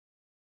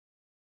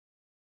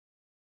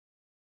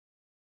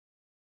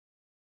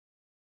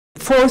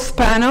fourth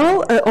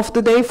panel of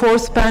the day,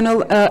 fourth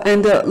panel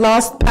and the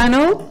last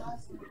panel,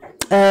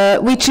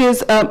 which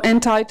is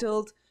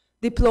entitled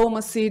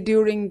Diplomacy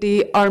During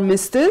the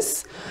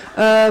Armistice.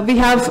 We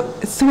have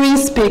three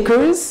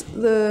speakers,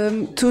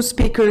 the two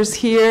speakers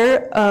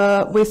here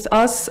with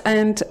us,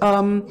 and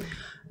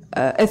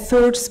a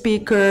third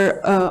speaker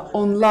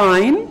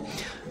online.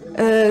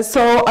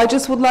 So I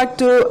just would like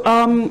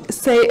to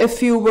say a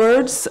few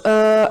words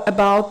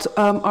about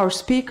our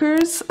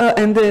speakers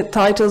and the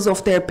titles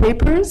of their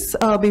papers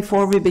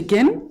before we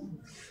begin.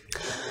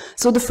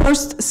 So the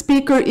first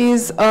speaker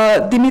is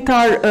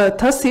Dmitar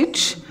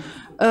Tasić.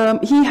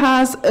 He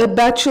has a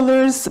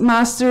bachelor's,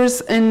 master's,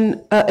 and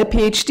a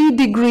PhD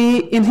degree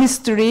in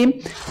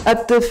history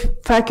at the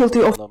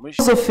Faculty of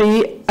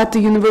Philosophy at the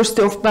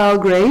University of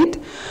Belgrade.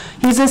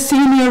 He's a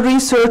senior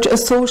research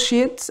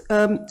associate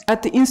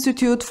at the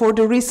Institute for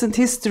the Recent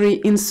History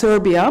in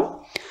Serbia.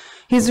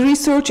 His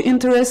research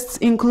interests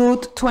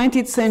include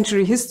 20th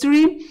century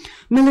history,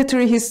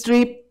 military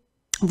history,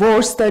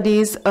 war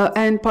studies,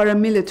 and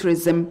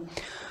paramilitarism.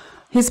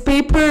 His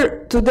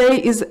paper today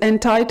is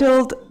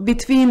entitled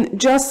Between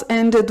Just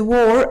Ended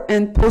War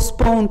and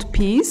Postponed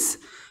Peace,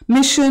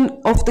 Mission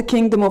of the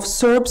Kingdom of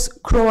Serbs,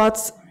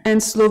 Croats,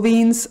 and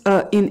Slovenes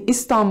in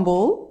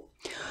Istanbul.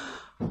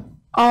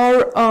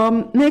 Our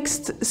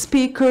next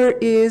speaker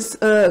is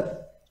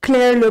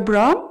Claire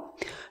Lebras.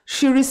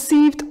 She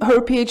received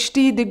her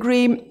PhD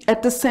degree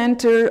at the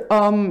Centre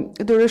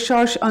de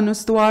Recherche en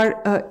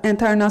Histoire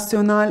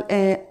Internationale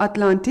et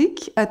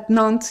Atlantique at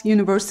Nantes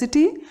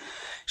University.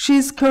 She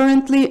is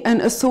currently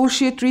an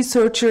associate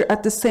researcher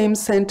at the same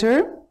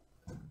center.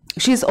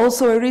 She is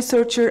also a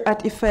researcher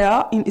at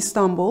IFEA in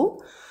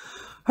Istanbul.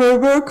 Her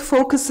work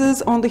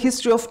focuses on the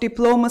history of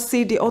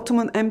diplomacy, the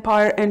Ottoman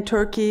Empire, and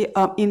Turkey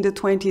in the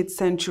 20th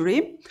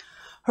century.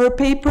 Her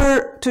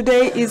paper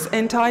today is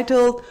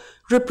entitled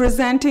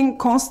Representing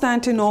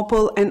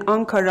Constantinople and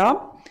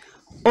Ankara,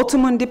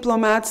 Ottoman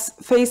Diplomats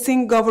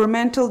Facing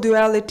Governmental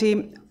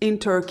Duality in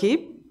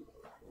Turkey.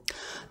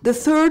 The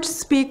third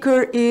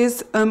speaker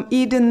is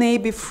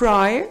Naby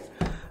Frye.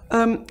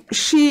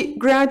 She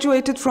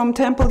graduated from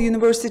Temple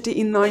University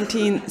in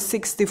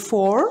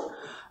 1964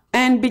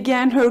 and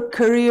began her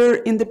career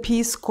in the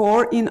Peace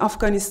Corps in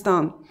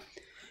Afghanistan.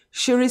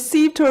 She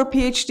received her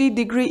PhD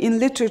degree in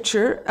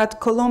literature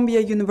at Columbia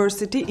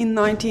University in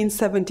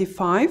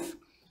 1975.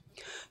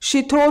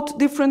 She taught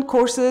different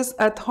courses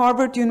at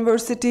Harvard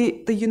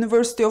University, the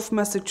University of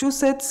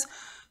Massachusetts,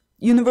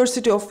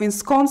 University of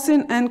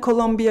Wisconsin, and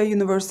Columbia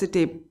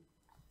University.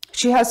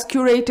 She has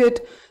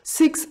curated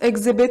 6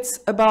 exhibits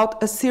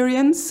about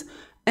Assyrians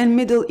and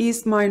Middle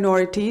East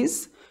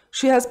minorities.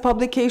 She has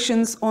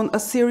publications on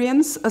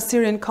Assyrians,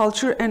 Assyrian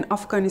culture, and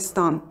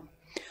Afghanistan.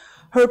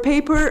 Her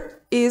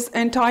paper is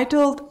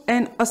entitled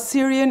An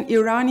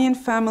Assyrian-Iranian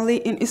Family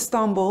in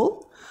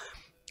Istanbul.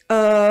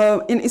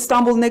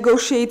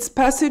 Negotiates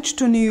Passage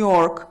to New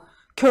York,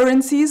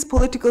 Currencies,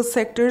 Political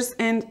Sectors,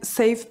 and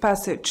Safe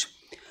Passage.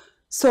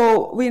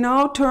 So we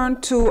now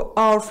turn to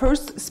our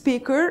first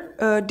speaker,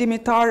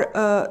 Dmitar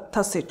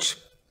Tasić.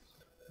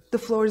 The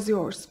floor is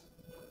yours.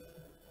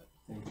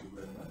 Thank you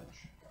very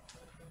much.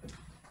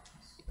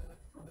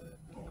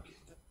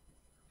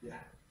 Yeah.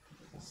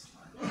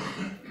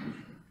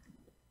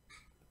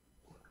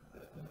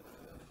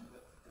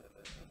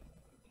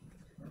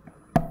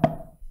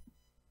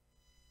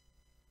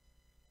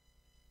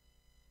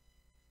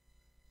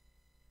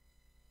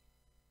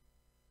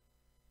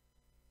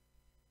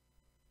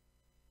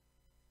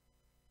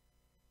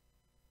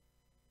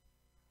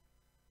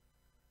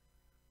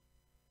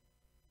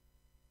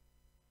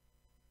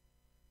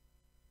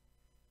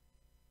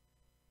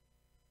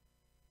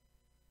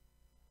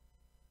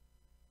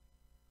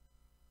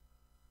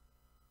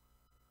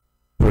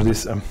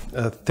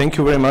 Thank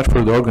you very much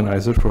for the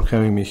organizer for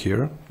having me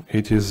here.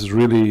 It is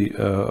really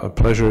a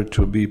pleasure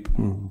to be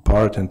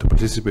part and to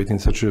participate in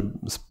such a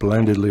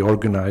splendidly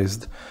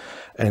organized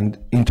and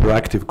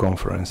interactive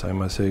conference. I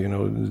must say, you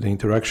know, the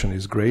interaction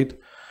is great.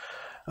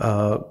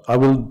 I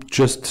will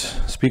just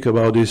speak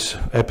about this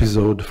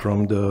episode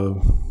from the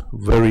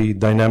very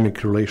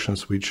dynamic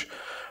relations which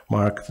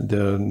marked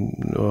the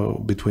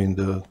between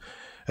the,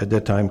 at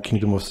that time,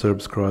 Kingdom of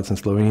Serbs, Croats, and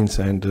Slovenes,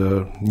 and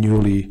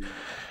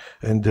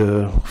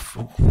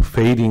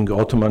fading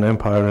Ottoman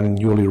Empire and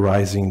newly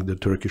rising the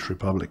Turkish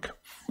Republic.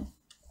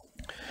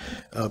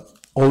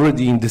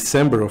 Already in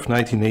December of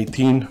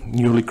 1918,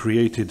 newly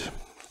created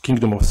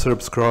Kingdom of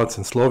Serbs, Croats,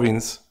 and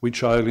Slovenes,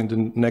 which I'll in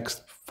the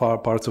next far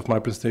parts of my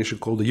presentation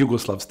call the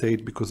Yugoslav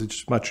state because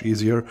it's much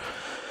easier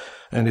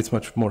and it's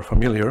much more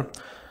familiar.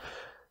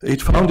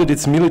 It founded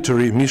its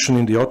military mission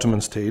in the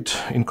Ottoman state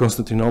in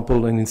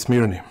Constantinople and in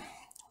Smyrna.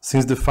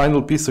 Since the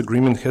final peace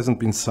agreement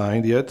hasn't been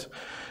signed yet,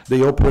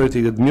 they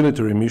operated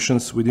military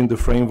missions within the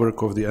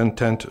framework of the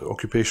Entente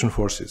occupation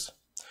forces.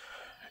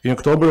 In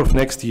October of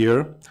next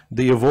year,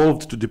 they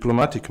evolved to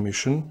diplomatic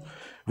mission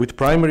with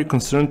primary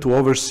concern to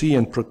oversee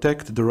and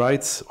protect the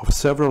rights of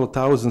several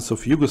thousands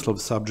of Yugoslav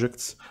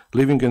subjects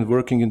living and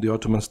working in the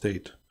Ottoman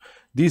state.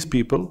 These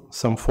people,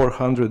 some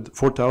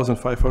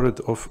 4,500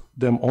 of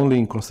them only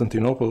in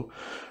Constantinople,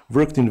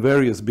 worked in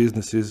various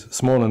businesses,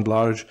 small and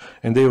large,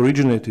 and they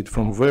originated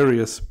from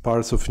various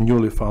parts of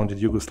newly founded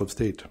Yugoslav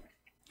state.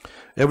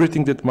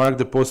 Everything that marked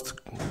the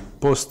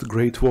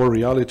post-Great War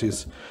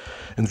realities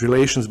and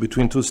relations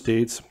between two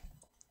states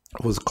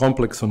was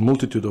complex on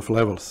multitude of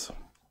levels.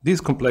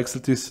 These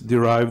complexities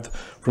derived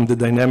from the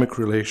dynamic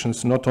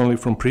relations not only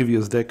from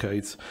previous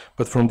decades,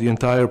 but from the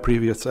entire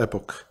previous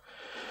epoch.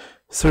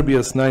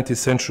 Serbia's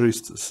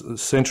 19th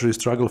century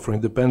struggle for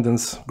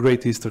independence,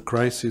 Great Eastern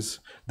Crisis,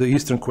 the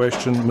Eastern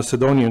Question,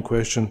 Macedonian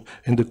Question,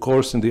 and the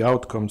course and the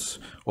outcomes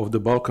of the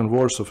Balkan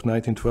Wars of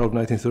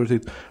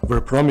 1912-1913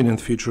 were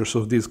prominent features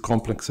of these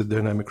complex and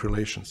dynamic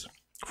relations.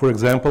 For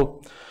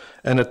example,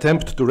 an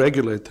attempt to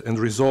regulate and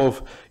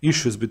resolve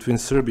issues between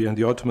Serbia and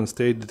the Ottoman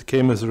state that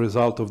came as a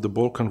result of the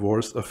Balkan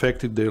Wars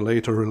affected their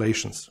later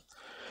relations.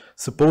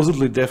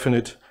 Supposedly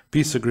definite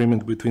peace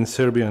agreement between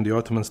Serbia and the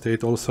Ottoman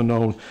state, also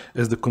known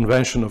as the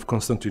Convention of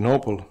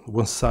Constantinople,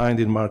 was signed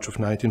in March of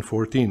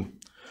 1914.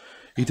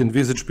 It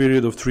envisaged a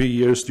period of 3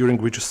 years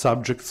during which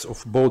subjects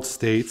of both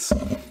states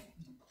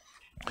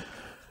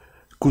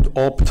could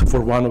opt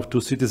for one of two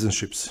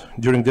citizenships.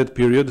 During that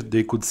period,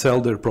 they could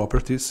sell their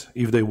properties.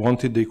 If they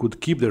wanted, they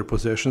could keep their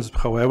possessions.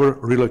 However,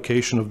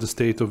 relocation of the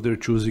state of their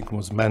choosing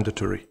was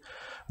mandatory.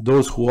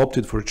 Those who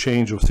opted for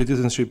change of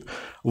citizenship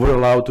were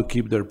allowed to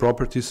keep their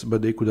properties,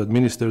 but they could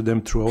administer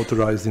them through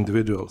authorized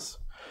individuals.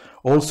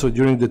 Also,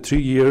 during the 3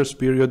 years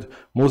period,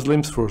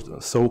 Muslims for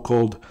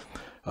so-called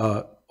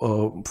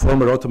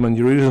former Ottoman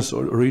regions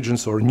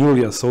or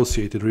newly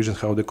associated regions,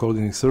 how they call it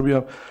in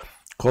Serbia,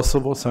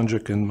 Kosovo,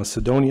 Sanjak, and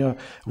Macedonia,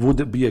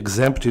 would be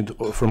exempted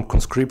from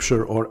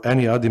conscription or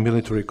any other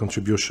military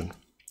contribution.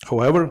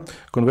 However,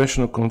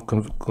 Convention of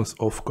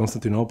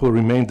Constantinople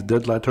remained the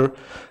dead letter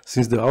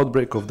since the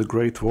outbreak of the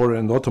Great War,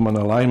 and Ottoman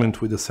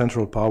alignment with the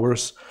Central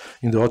Powers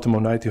in the autumn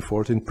of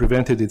 1914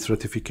 prevented its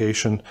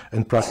ratification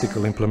and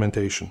practical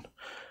implementation.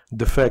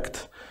 The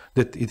fact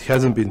that it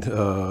hasn't been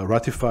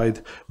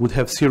ratified would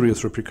have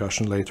serious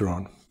repercussions later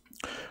on.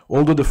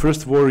 Although the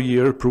first war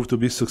year proved to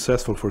be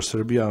successful for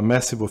Serbia, a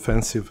massive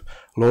offensive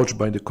launched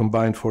by the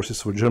combined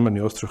forces of Germany,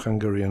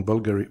 Austro-Hungary, and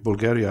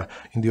Bulgaria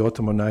in the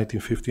autumn of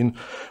 1915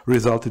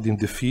 resulted in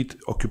defeat,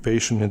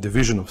 occupation, and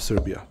division of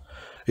Serbia.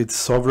 Its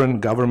sovereign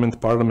government,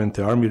 parliament,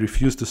 and army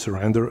refused to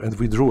surrender and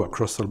withdrew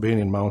across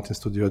Albanian mountains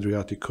to the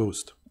Adriatic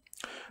coast.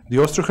 The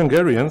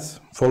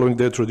Austro-Hungarians, following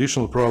their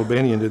traditional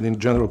pro-Albanian and in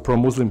general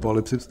pro-Muslim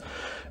policies,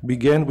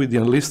 began with the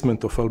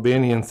enlistment of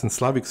Albanians and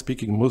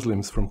Slavic-speaking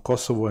Muslims from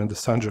Kosovo and the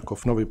Sanjak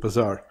of Novi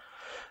Pazar.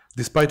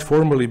 Despite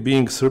formally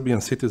being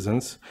Serbian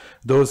citizens,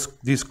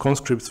 these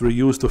conscripts were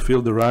used to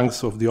fill the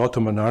ranks of the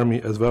Ottoman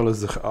army as well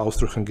as the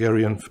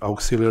Austro-Hungarian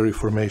auxiliary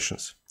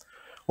formations.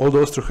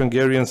 Although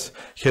Austro-Hungarians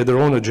had their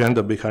own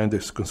agenda behind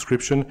this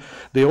conscription,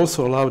 they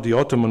also allowed the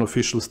Ottoman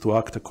officials to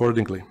act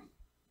accordingly.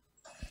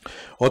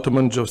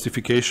 Ottoman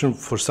justification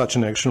for such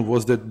an action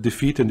was that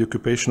defeat and the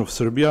occupation of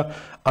Serbia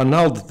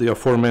annulled the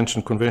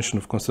aforementioned Convention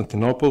of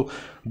Constantinople,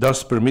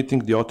 thus permitting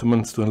the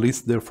Ottomans to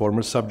enlist their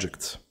former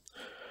subjects.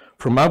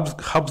 From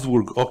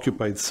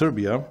Habsburg-occupied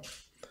Serbia,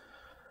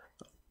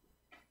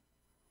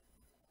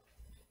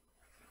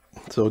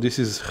 so this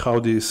is how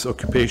this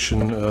occupation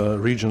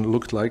region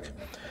looked like.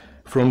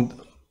 From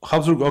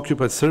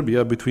Habsburg-occupied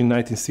Serbia between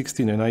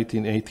 1916 and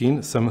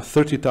 1918, some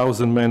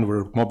 30,000 men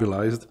were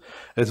mobilized,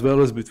 as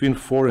well as between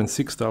 4,000 and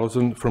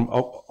 6,000 from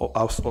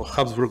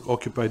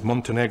Habsburg-occupied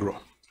Montenegro.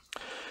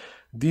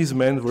 These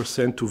men were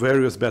sent to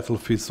various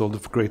battlefields of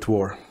the Great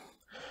War.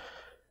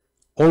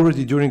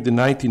 Already during the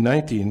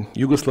 1919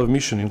 Yugoslav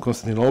mission in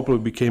Constantinople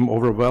became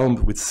overwhelmed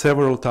with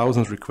several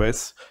thousand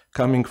requests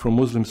coming from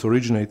Muslims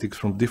originating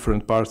from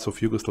different parts of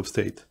Yugoslav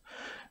state.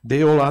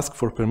 They all asked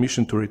for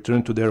permission to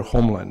return to their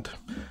homeland.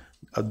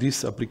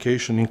 This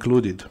application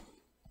included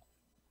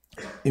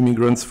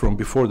immigrants from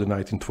before the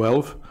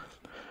 1912,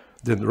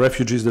 then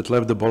refugees that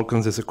left the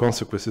Balkans as a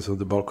consequence of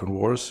the Balkan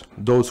Wars,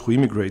 those who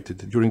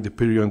immigrated during the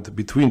period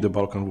between the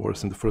Balkan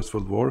Wars and the First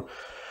World War,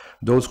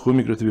 those who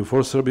immigrated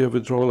before Serbia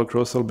withdrawal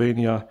across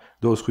Albania,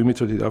 those who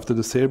immigrated after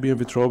the Serbian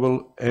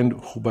withdrawal and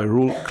who by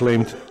rule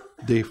claimed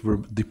they were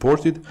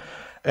deported,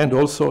 and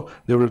also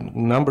there were a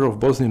number of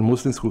Bosnian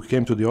Muslims who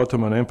came to the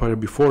Ottoman Empire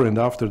before and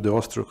after the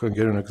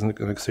Austro-Hungarian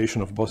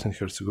annexation of Bosnia and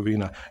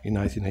Herzegovina in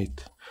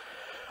 1908.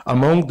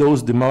 Among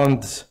those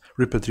demands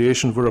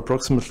repatriation were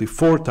approximately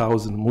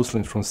 4,000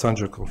 Muslims from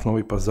Sanjak of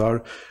Novi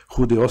Pazar,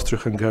 who the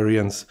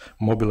Austro-Hungarians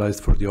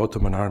mobilized for the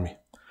Ottoman army.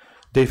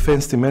 They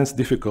faced immense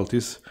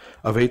difficulties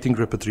awaiting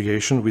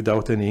repatriation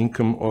without any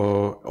income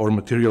or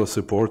material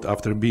support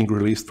after being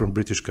released from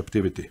British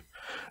captivity.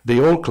 They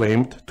all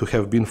claimed to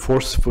have been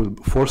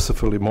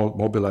forcefully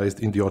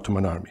mobilized in the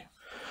Ottoman army.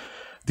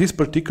 This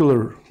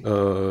particular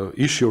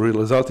issue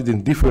resulted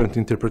in different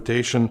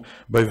interpretation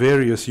by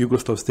various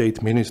Yugoslav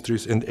state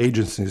ministries and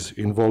agencies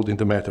involved in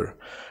the matter.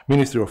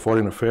 Ministry of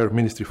Foreign Affairs,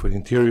 Ministry for the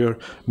Interior,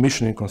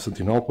 Mission in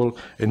Constantinople,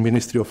 and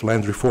Ministry of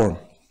Land Reform.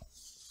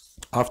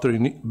 after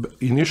an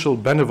initial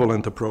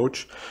benevolent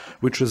approach,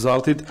 which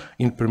resulted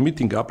in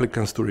permitting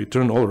applicants to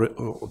return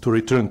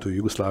to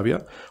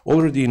Yugoslavia.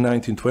 Already in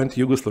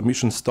 1920, Yugoslav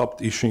mission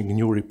stopped issuing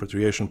new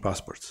repatriation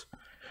passports.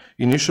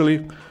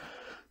 Initially,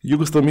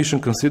 Yugoslav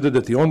mission considered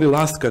that the only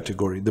last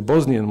category, the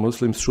Bosnian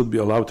Muslims, should be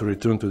allowed to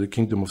return to the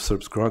Kingdom of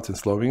Serbs, Croats and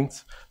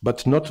Slovenes,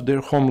 but not to their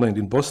homeland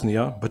in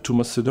Bosnia, but to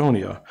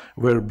Macedonia,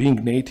 where, being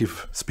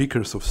native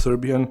speakers of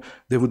Serbian,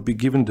 they would be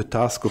given the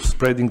task of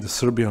spreading the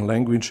Serbian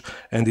language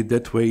and in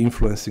that way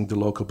influencing the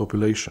local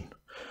population.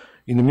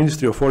 In the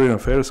Ministry of Foreign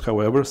Affairs,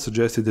 however,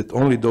 suggested that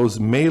only those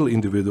male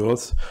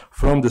individuals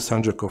from the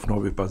Sanjak of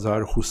Novi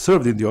Pazar who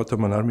served in the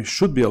Ottoman army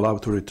should be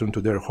allowed to return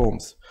to their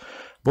homes.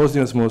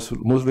 Bosnian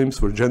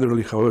Muslims were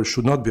generally, however,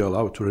 should not be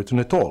allowed to return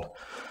at all.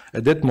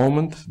 At that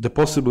moment, the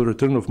possible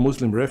return of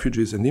Muslim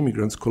refugees and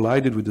immigrants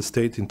collided with the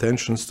state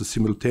intentions to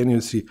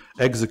simultaneously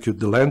execute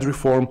the land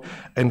reform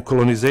and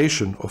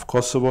colonization of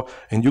Kosovo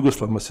and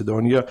Yugoslav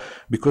Macedonia,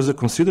 because a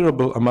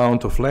considerable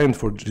amount of land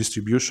for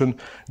distribution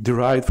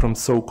derived from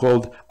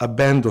so-called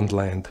abandoned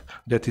land,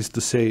 that is to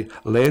say,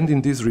 land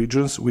in these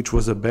regions which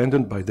was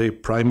abandoned by their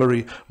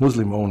primary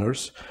Muslim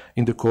owners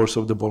in the course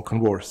of the Balkan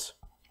Wars.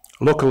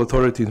 Local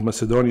authorities in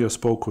Macedonia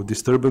spoke of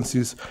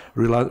disturbances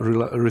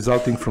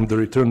resulting from the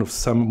return of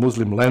some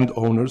Muslim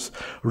landowners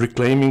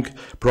reclaiming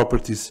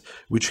properties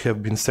which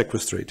have been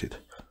sequestrated.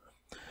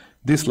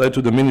 This led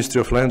to the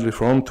Ministry of Land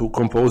Reform to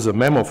compose a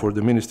memo for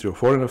the Ministry of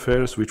Foreign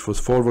Affairs, which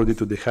was forwarded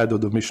to the head of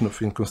the mission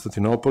in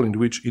Constantinople, in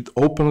which it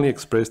openly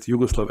expressed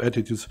Yugoslav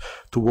attitudes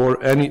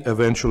toward any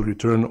eventual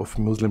return of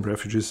Muslim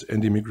refugees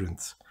and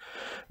immigrants.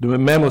 The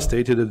memo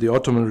stated that the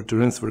Ottoman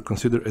returns were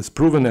considered as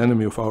proven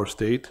enemy of our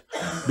state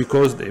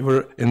because they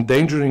were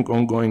endangering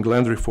ongoing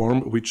land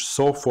reform, which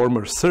saw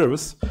former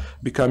Serbs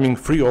becoming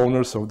free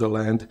owners of the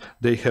land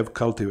they have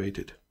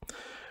cultivated.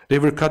 They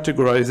were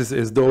categorized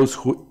as those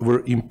who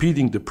were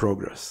impeding the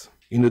progress.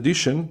 In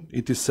addition,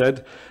 it is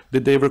said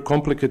that they were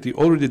complicating the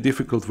already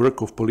difficult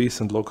work of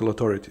police and local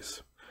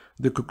authorities.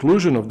 The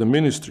conclusion of the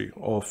ministry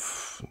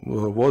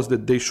was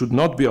that they should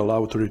not be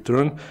allowed to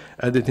return,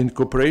 and that in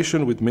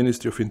cooperation with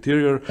Ministry of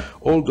Interior,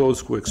 all those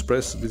who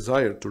express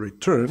desire to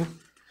return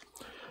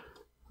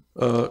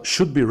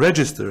should be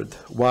registered,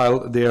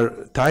 while their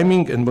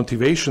timing and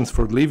motivations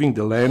for leaving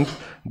the land,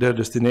 their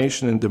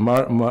destination and the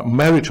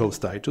marital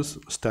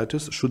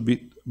status should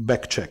be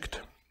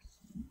back-checked.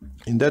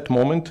 In that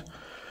moment,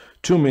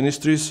 two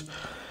ministries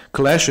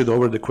clashed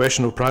over the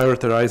question of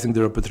prioritizing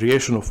the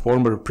repatriation of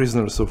former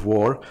prisoners of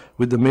war,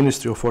 with the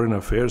Ministry of Foreign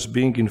Affairs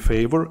being in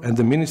favor and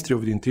the Ministry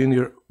of the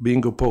Interior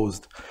being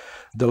opposed.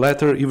 The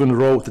latter even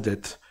wrote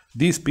that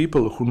these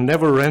people who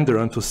never render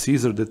unto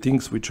Caesar the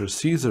things which are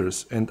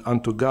Caesar's, and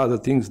unto God the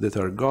things that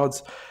are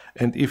God's,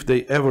 and if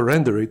they ever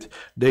render it,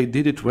 they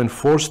did it when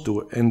forced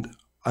to,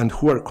 and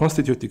who are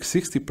constituting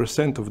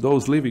 60% of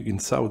those living in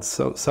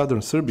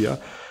southern Serbia,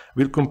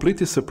 will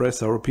completely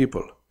suppress our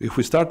people. If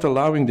we start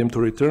allowing them to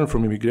return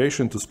from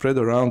immigration to spread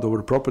around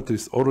our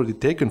properties already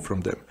taken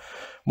from them,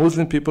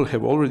 Muslim people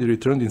have already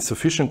returned in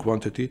sufficient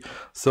quantity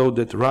so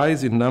that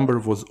rise in number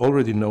was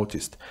already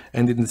noticed,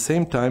 and at the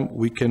same time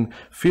we can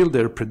feel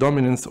their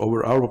predominance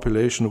over our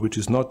population, which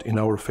is not in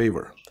our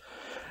favor.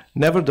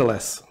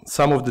 Nevertheless,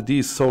 some of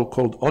these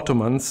so-called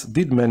Ottomans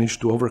did manage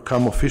to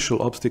overcome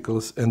official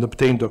obstacles and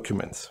obtain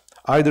documents,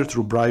 either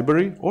through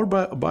bribery or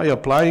by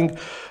applying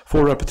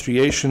for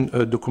repatriation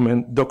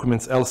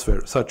documents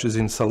elsewhere, such as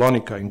in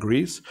Salonika in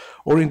Greece,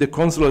 or in the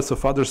consulates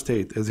of other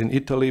states, as in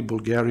Italy,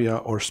 Bulgaria,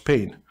 or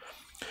Spain.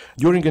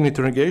 During an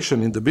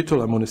interrogation in the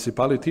Bitola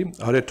municipality,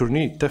 a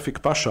returnee,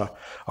 Tevfik Pasha,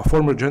 a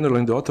former general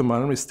in the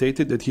Ottoman army,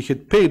 stated that he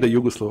had paid a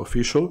Yugoslav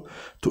official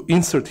to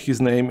insert his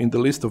name in the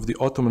list of the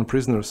Ottoman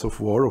prisoners of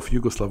war of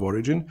Yugoslav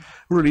origin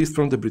released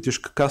from the British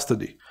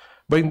custody.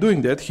 By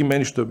doing that, he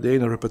managed to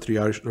obtain a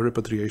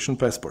repatriation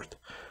passport.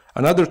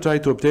 Another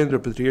tried to obtain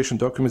repatriation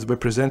documents by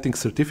presenting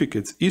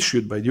certificates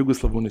issued by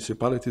Yugoslav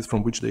municipalities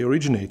from which they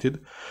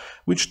originated,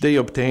 which they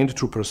obtained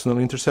through personal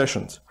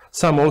intercessions.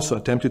 Some also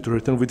attempted to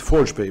return with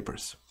forged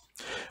papers.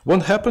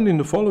 What happened in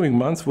the following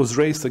months was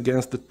raced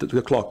against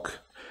the clock.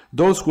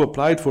 Those who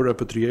applied for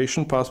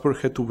repatriation passport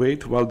had to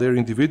wait while their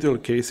individual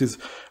cases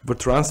were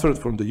transferred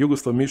from the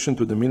Yugoslav mission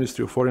to the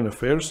Ministry of Foreign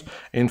Affairs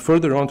and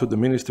further on to the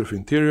Ministry of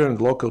Interior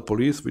and local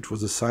police, which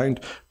was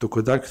assigned to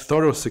conduct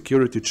thorough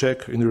security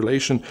check in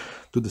relation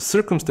to the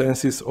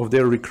circumstances of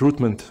their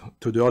recruitment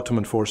to the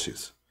Ottoman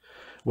forces.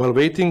 While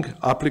waiting,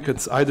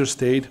 applicants either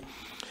stayed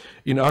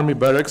in army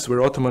barracks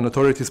where Ottoman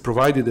authorities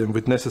provided them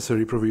with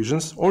necessary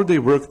provisions, or they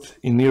worked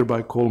in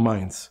nearby coal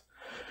mines.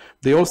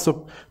 They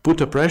also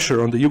put a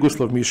pressure on the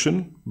Yugoslav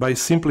mission by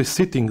simply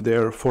sitting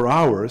there for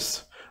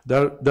hours,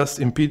 thus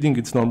impeding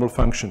its normal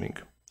functioning.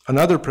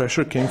 Another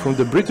pressure came from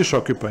the British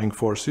occupying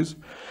forces,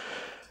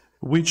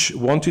 which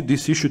wanted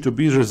this issue to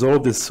be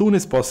resolved as soon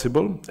as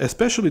possible,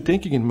 especially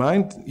taking in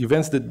mind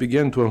events that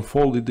began to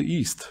unfold in the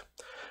East,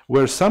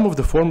 where some of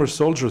the former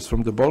soldiers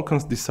from the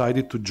Balkans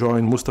decided to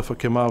join Mustafa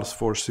Kemal's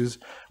forces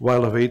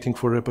while awaiting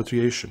for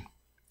repatriation.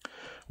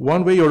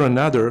 One way or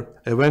another,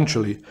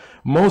 eventually,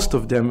 most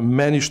of them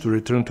managed to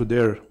return to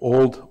their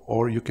old,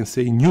 or you can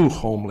say new,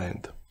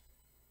 homeland.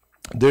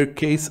 Their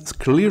case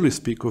clearly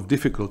speaks of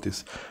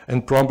difficulties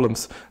and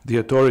problems the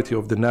authority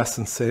of the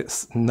nascent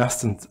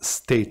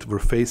state were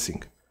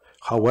facing.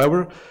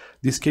 However,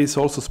 this case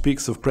also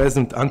speaks of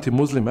present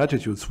anti-Muslim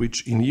attitudes,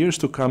 which in years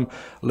to come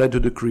led to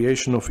the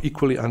creation of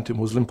equally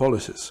anti-Muslim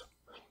policies.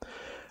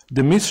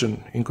 The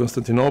mission in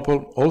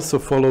Constantinople also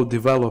followed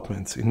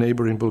developments in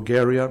neighboring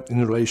Bulgaria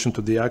in relation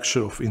to the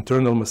action of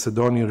internal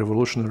Macedonian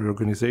revolutionary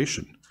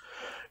organization.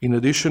 In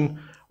addition,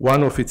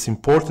 one of its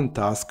important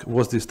tasks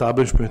was the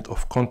establishment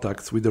of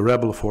contacts with the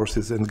rebel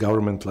forces and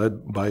government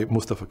led by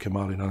Mustafa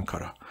Kemal in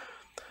Ankara.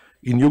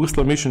 In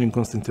Yugoslav mission in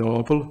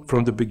Constantinople,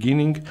 from the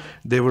beginning,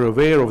 they were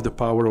aware of the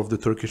power of the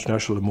Turkish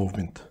national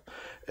movement,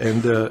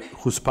 and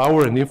whose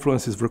power and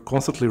influences were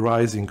constantly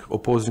rising,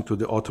 opposing to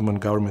the Ottoman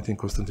government in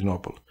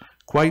Constantinople.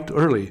 Quite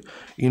early,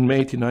 in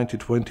May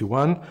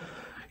 1921,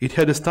 it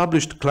had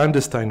established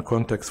clandestine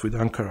contacts with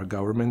Ankara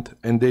government,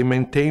 and they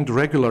maintained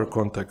regular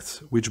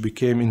contacts, which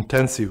became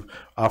intensive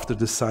after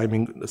the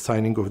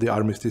signing of the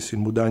Armistice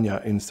in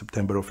Mudanya in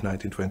September of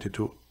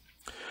 1922.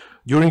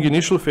 During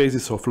initial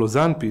phases of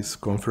Lausanne Peace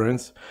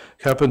Conference,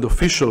 happened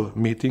official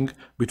meeting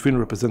between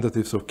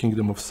representatives of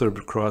Kingdom of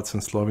Serbs, Croats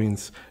and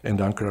Slovenes and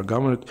Ankara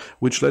government,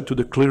 which led to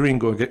the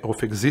clearing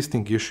of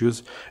existing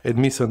issues and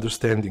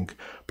misunderstanding,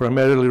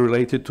 primarily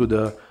related to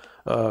the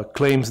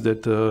claims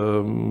that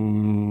the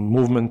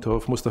movement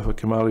of Mustafa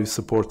Kemal is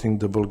supporting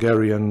the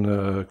Bulgarian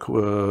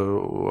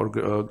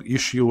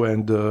issue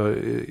and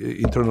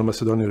internal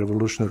Macedonian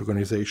revolutionary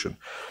organization.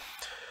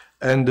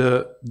 And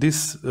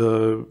this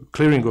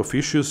clearing of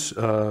issues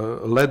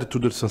led to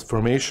the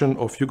transformation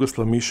of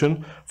Yugoslav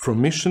mission from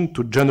mission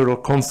to general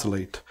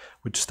consulate,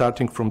 which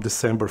starting from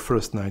December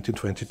 1st,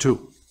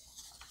 1922.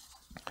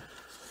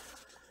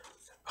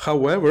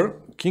 However,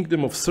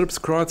 Kingdom of Serbs,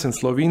 Croats and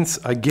Slovenes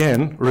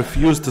again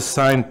refused to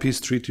sign Peace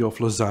Treaty of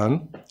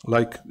Lausanne,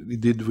 like it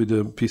did with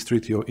the Peace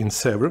Treaty in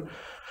Sevres.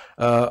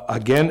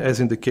 Again, as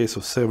in the case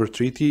of Sevres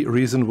Treaty,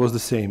 reason was the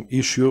same,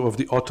 issue of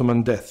the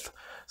Ottoman debt.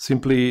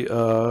 Simply,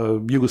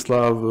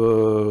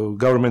 Yugoslav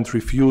government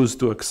refused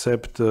to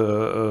accept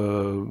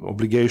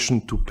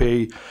obligation to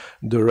pay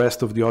the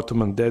rest of the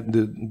Ottoman debt,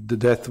 the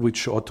debt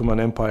which Ottoman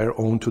Empire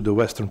owned to the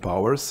Western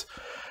powers,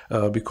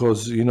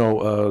 because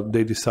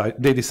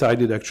they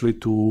decided actually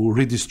to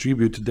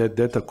redistribute that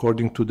debt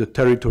according to the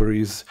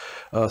territories,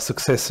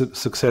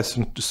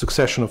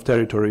 succession of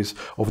territories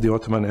of the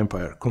Ottoman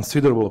Empire.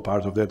 Considerable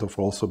part of that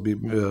also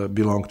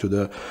belonged to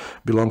the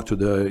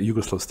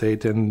Yugoslav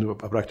state, and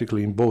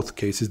practically in both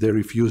cases they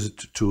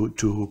refused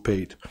to pay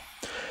it.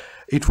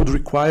 It would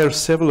require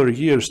several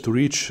years to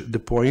reach the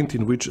point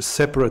in which a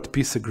separate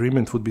peace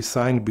agreement would be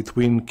signed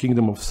between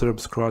Kingdom of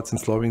Serbs, Croats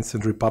and Slovenes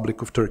and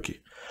Republic of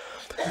Turkey.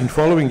 In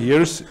following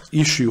years,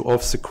 issue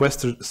of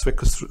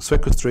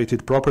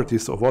sequestrated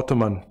properties of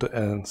Ottoman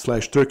and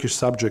 /Turkish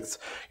subjects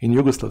in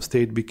Yugoslav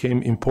state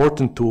became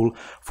important tool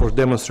for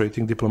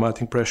demonstrating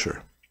diplomatic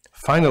pressure.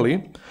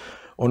 Finally,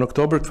 on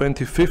October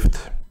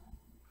 25th,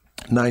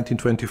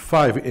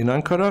 1925 in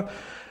Ankara,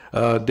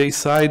 they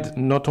signed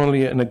not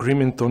only an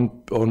agreement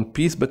on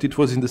peace, but it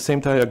was in the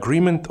same time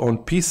agreement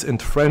on peace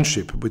and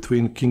friendship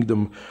between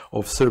Kingdom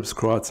of Serbs,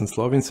 Croats and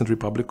Slovenes and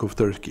Republic of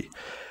Turkey.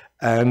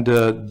 And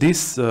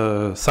this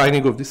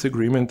signing of this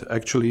agreement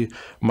actually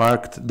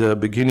marked the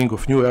beginning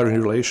of new era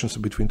in relations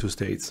between two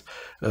states.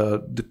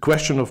 The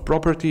question of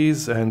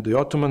properties and the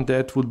Ottoman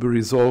debt would be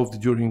resolved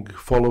during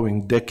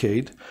following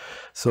decade.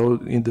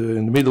 So in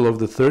the middle of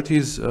the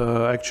 30s,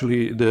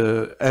 actually,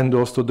 and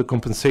also the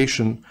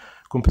compensation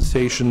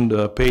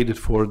paid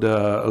for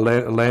the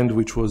land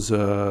which was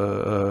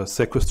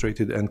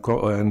sequestrated and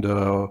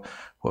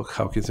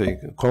how can I say,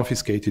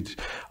 confiscated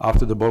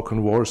after the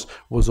Balkan Wars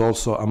was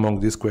also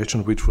among these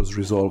questions which was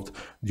resolved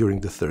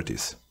during the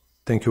 30s.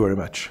 Thank you very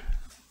much.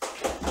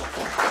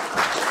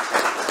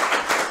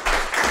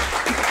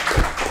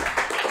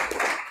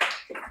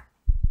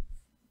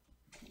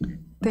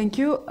 Thank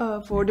you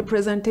for the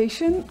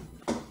presentation.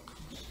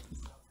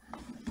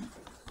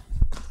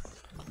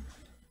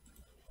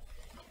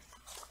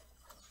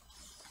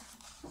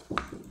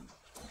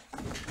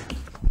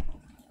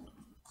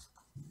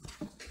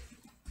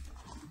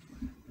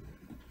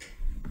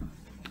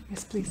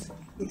 Yes, please.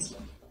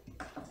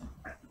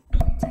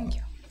 Thank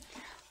you.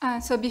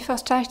 So before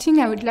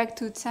starting, I would like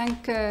to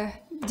thank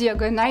the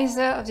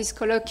organizer of this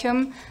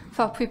colloquium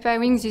for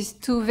preparing these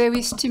two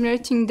very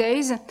stimulating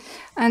days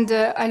and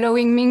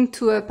allowing me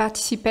to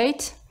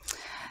participate.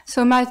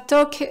 So my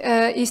talk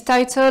is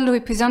titled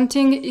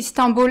Representing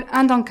Istanbul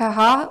and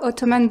Ankara,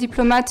 Ottoman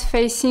Diplomats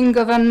Facing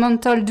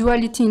Governmental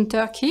Duality in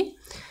Turkey.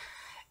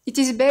 It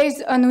is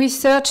based on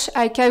research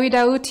I carried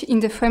out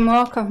in the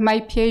framework of my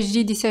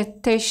PhD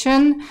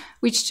dissertation,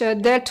 which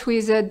dealt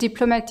with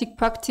diplomatic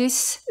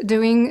practice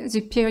during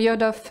the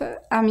period of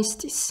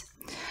Armistice.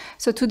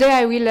 So today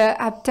I will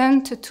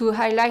attempt to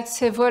highlight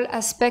several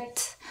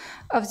aspects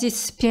of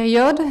this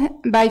period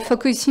by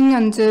focusing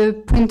on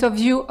the point of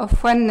view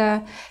of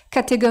one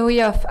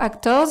category of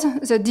actors,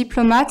 the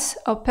diplomats,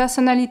 or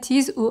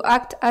personalities who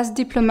act as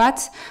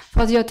diplomats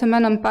for the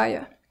Ottoman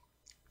Empire.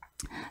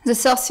 The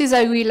sources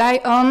I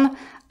rely on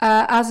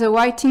are the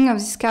writing of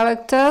these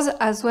characters,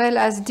 as well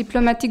as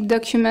diplomatic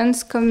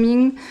documents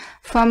coming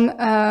from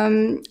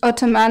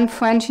Ottoman,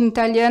 French,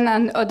 Italian,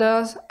 and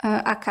other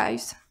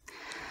archives.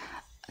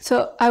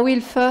 So I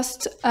will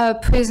first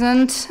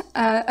present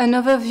an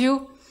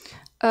overview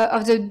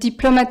of the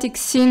diplomatic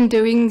scene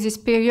during this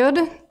period,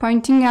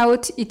 pointing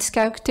out its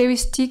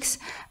characteristics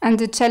and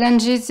the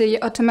challenges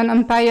the Ottoman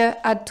Empire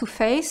had to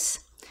face.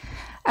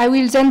 I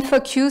will then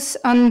focus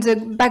on the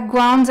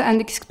backgrounds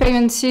and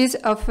experiences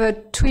of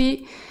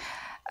three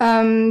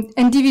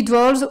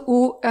individuals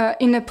who,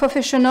 in a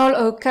professional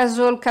or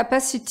casual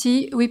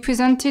capacity,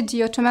 represented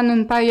the Ottoman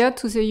Empire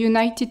to the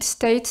United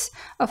States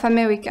of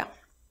America.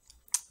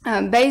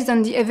 Based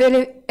on the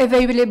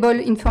available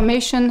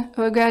information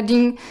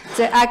regarding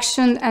their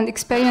action and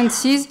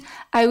experiences,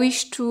 I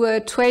wish to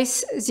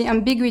trace the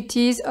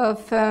ambiguities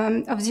of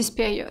this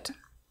period.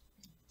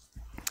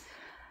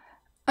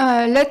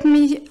 Let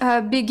me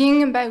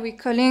begin by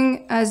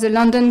recalling the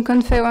London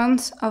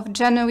Conference of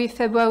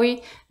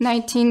January-February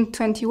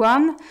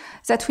 1921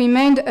 that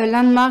remained a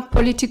landmark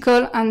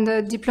political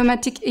and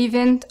diplomatic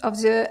event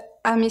of the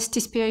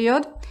Armistice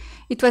period.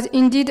 It was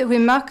indeed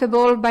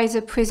remarkable by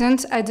the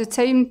presence at the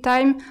same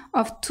time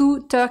of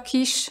two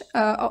Turkish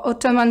or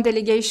Ottoman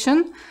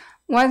delegations.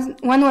 One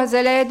was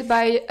led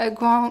by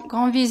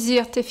Grand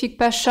Vizier Tevfik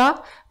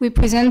Pasha,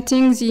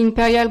 representing the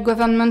imperial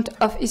government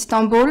of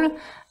Istanbul,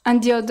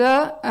 and the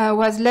other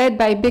was led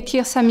by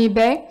Bekir Sami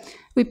Bey,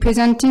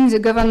 representing the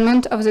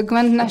government of the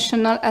Grand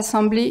National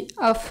Assembly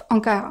of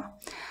Ankara.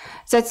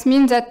 That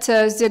means that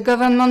the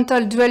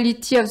governmental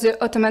duality of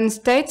the Ottoman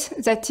state,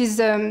 that is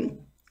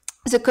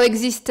the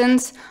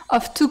coexistence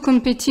of two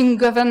competing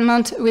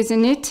governments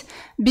within it,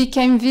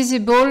 became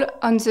visible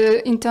on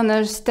the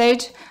internal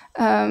stage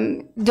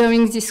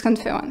during this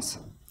conference.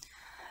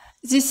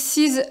 This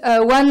is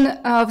one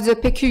of the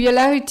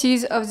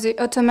peculiarities of the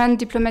Ottoman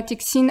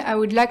diplomatic scene I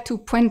would like to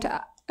point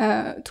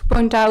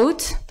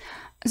out,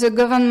 the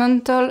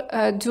governmental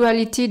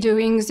duality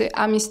during the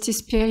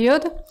Armistice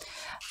period.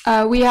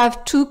 We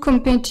have two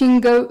competing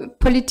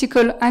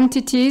political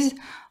entities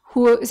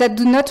that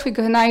do not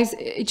recognize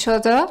each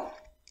other.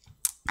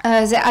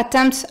 The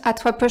attempts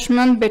at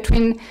rapprochement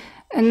between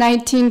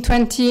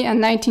 1920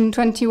 and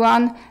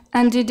 1921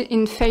 ended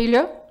in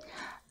failure.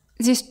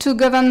 These two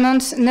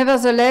governments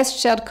nevertheless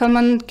shared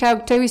common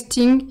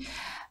characteristics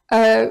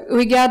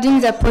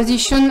regarding their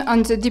position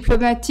on the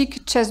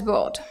diplomatic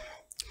chessboard.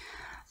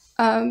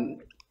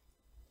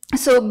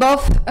 So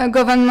both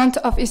government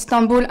of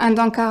Istanbul and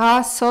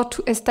Ankara sought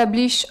to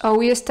establish or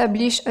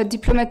re-establish a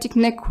diplomatic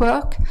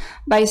network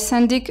by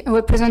sending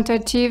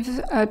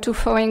representatives to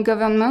foreign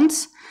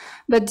governments,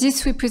 but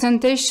these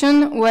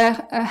representations were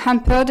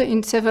hampered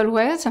in several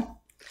ways.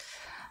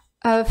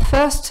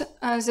 First,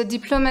 the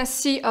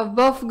diplomacy of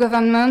both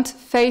governments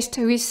faced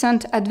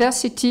recent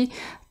adversity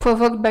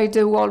provoked by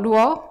the World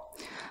War.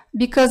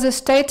 Because the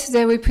states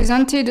they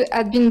represented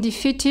had been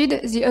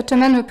defeated, the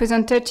Ottoman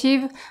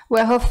representatives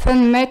were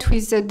often met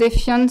with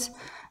defiance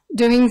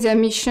during their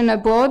mission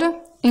abroad,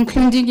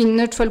 including in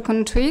neutral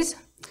countries.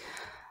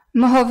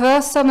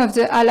 Moreover, some of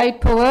the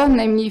Allied powers,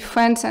 namely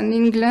France and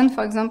England,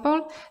 for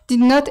example, did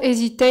not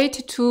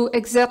hesitate to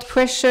exert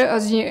pressure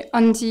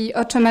on the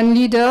Ottoman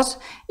leaders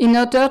in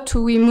order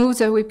to remove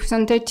the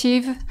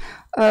representative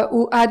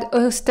who had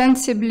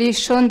ostensibly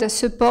shown their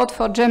support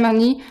for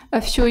Germany a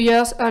few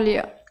years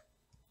earlier.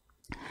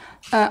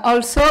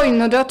 Also,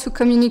 in order to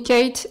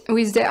communicate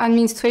with the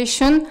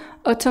administration,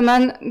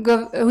 Ottoman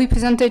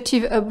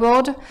representatives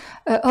abroad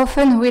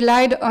often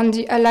relied on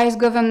the Allies'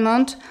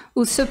 government,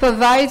 who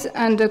supervised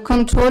and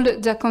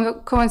controlled their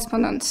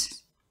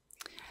correspondence.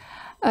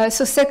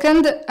 So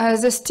second,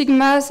 the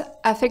stigmas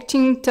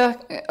affecting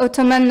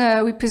Ottoman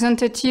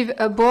representatives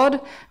abroad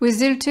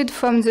resulted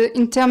from the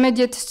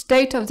intermediate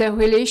state of their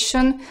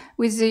relation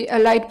with the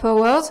Allied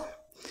powers.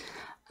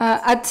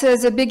 At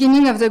the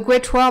beginning of the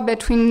Great War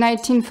between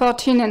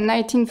 1914 and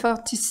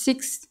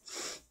 1946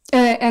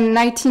 and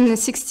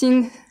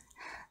 1916,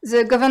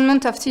 the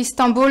government of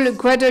Istanbul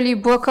gradually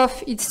broke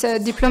off its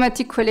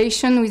diplomatic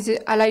relation with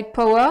the Allied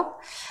power.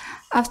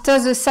 After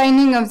the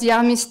signing of the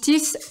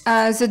Armistice,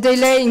 the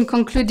delay in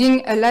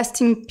concluding a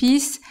lasting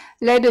peace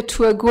led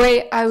to a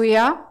grey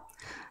area.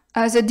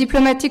 The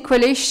diplomatic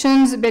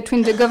relations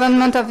between the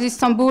government of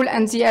Istanbul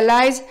and the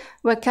Allies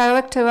were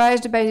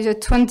characterized by the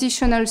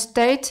transitional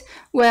state,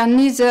 where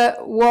neither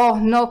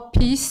war nor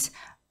peace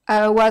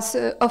was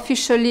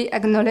officially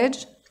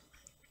acknowledged.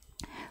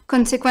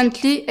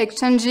 Consequently,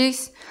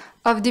 exchanges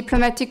of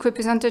diplomatic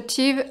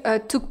representatives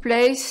took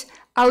place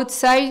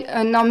outside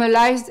a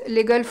normalized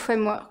legal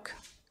framework.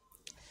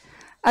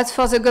 As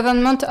for the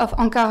government of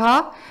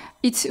Ankara,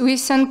 its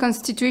recent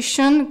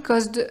constitution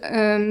caused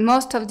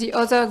most of the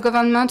other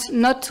governments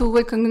not to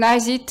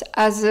recognize it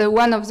as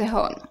one of their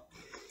own.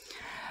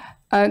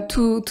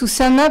 To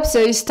sum up,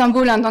 the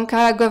Istanbul and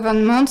Ankara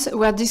governments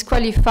were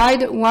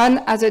disqualified, one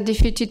as a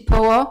defeated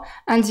power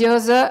and the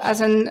other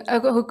as an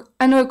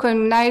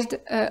unrecognized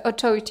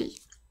authority.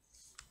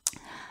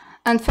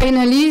 And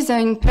finally, the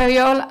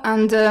imperial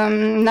and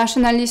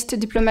nationalist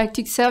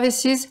diplomatic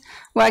services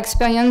were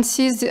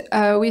experiencing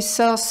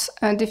resource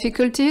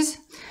difficulties.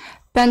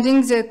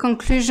 Pending the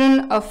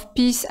conclusion of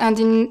peace and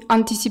in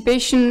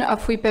anticipation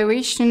of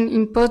reparation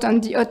imposed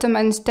on the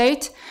Ottoman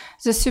state,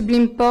 the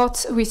Sublime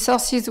Porte's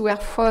resources were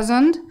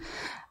frozen.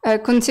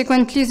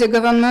 Consequently, the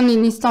government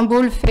in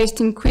Istanbul faced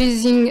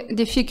increasing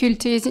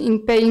difficulties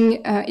in paying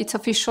its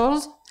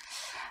officials.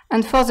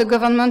 And for the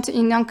government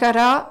in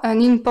Ankara, an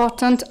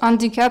important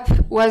handicap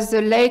was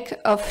the lack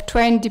of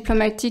trained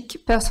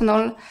diplomatic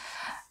personnel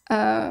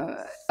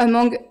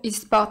among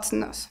its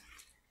partners.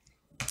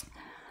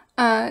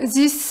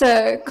 These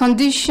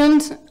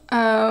conditions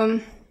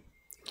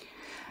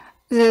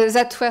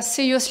that were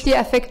seriously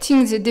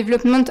affecting the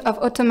development of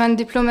Ottoman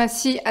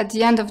diplomacy at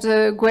the end of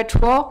the Great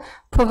War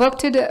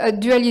provoked a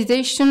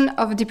dualization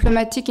of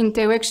diplomatic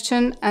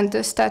interaction and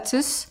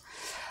status.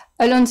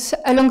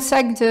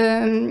 Alongside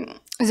the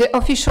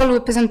official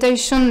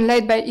representation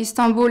led by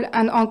Istanbul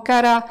and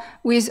Ankara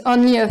with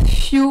only a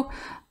few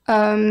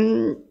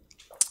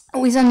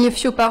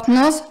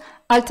partners,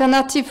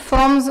 alternative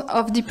forms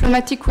of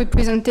diplomatic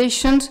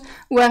representations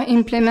were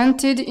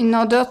implemented in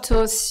order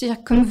to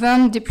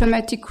circumvent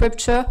diplomatic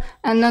rupture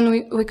and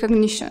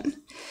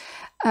non-recognition.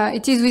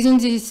 It is within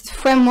this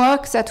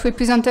framework that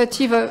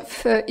representatives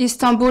of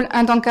Istanbul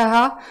and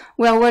Ankara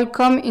were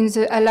welcome in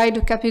the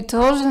Allied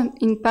capitals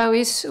in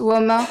Paris,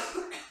 Rome,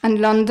 and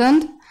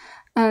London.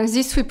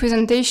 This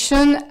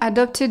representation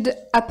adopted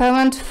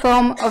apparent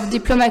form of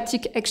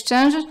diplomatic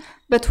exchange,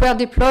 but were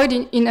deployed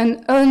in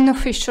an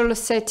unofficial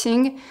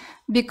setting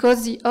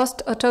because the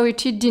host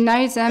authority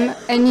denied them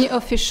any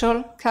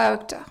official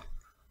character.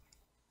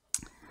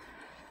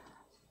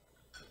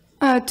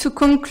 To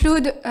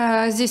conclude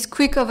this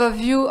quick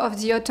overview of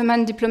the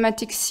Ottoman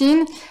diplomatic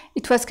scene,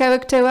 it was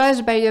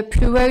characterized by a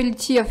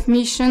plurality of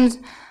missions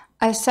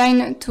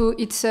assigned to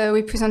its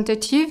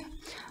representative.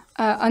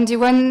 On the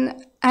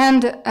one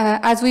hand,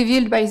 as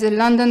revealed by the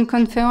London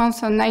Conference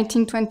of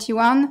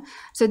 1921,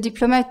 the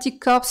diplomatic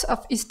corps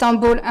of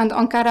Istanbul and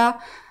Ankara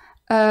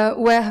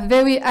were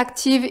very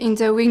active in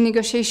the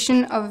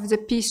renegotiation of the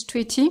peace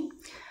treaty.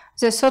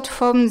 They sought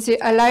from the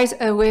Allies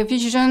a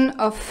revision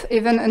of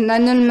even an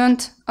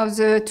annulment of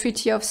the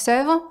Treaty of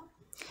Sèvres.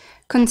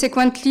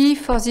 Consequently,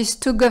 for these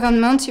two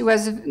governments, it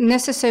was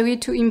necessary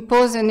to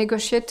impose the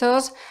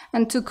negotiators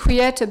and to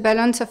create a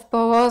balance of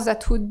powers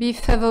that would be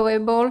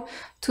favorable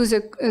to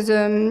the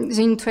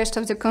interest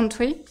of the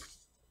country.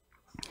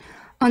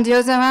 On the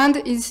other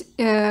hand,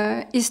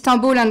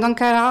 Istanbul and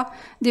Ankara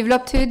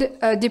developed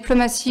a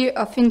diplomacy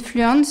of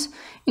influence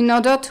in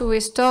order to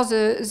restore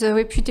the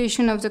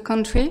reputation of the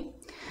country.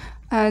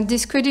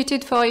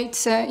 Discredited for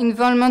its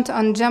involvement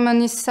on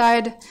Germany's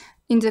side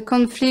in the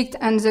conflict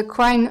and the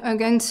crime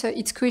against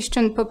its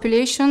Christian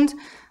populations,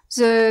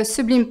 the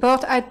Sublime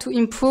Porte had to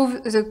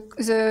improve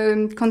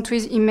the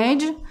country's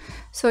image.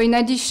 So in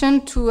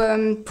addition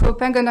to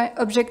propaganda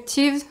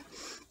objectives,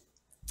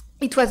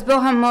 it was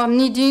more and more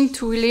needing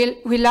to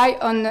rely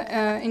on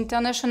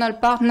international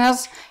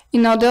partners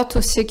in order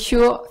to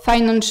secure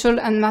financial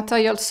and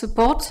material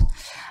support.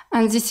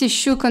 And this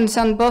issue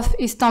concerned both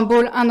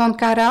Istanbul and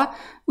Ankara,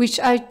 which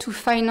had to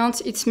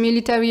finance its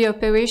military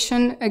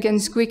operation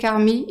against Greek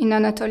army in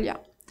Anatolia.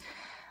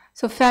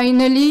 So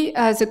finally,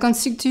 the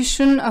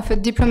constitution of a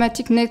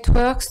diplomatic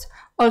network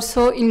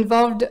also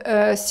involved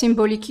a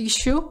symbolic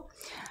issue,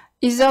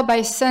 either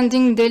by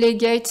sending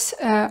delegates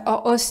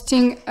or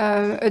hosting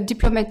a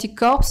diplomatic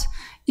corps.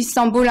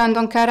 Istanbul and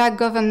Ankara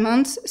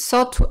governments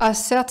sought to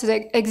assert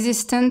their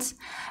existence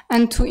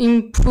and to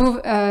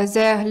improve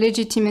their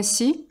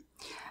legitimacy.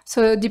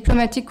 So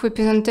diplomatic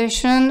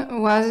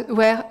representation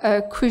were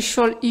a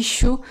crucial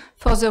issue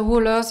for the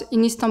rulers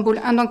in Istanbul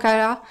and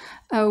Ankara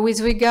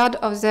with regard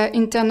of their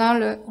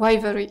internal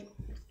rivalry.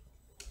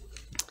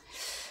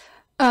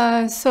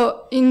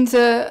 So in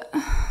the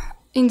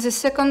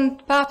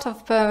second part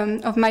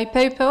of my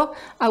paper,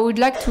 I would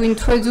like to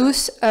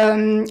introduce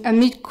a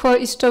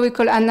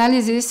micro-historical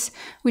analysis,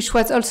 which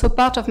was also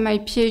part of my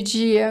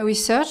PhD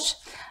research.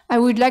 I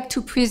would like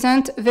to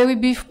present very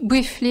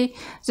briefly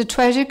the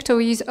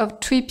trajectories of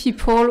three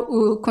people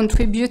who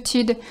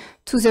contributed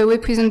to the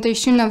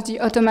representation of the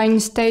Ottoman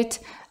state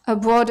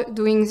abroad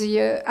during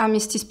the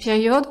Armistice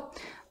period.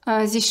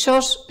 These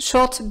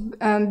short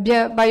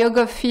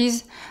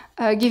biographies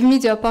give me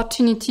the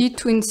opportunity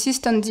to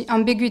insist on the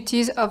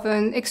ambiguities of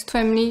an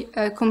extremely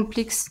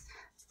complex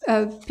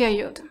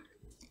period.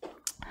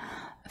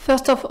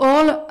 First of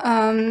all,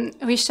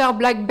 Richard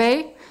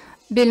Black-Bay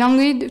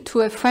belonged to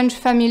a French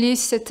family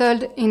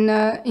settled in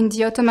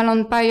the Ottoman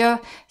Empire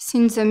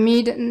since the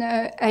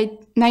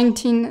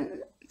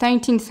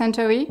mid-19th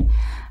century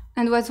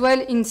and was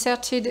well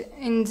inserted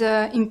in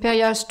the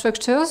imperial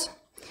structures.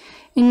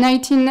 In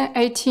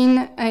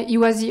 1918, he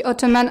was the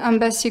Ottoman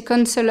embassy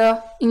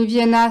consular in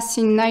Vienna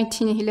since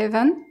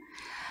 1911.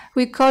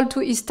 recalled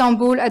to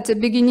Istanbul at the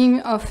beginning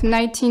of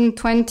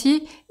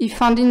 1920, he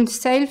found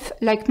himself,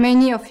 like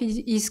many of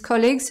his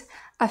colleagues,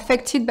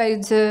 affected by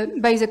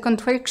the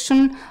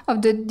contraction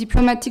of the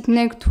diplomatic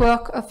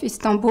network of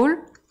Istanbul.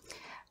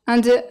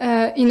 And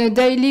in a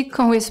daily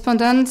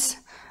correspondence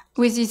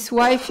with his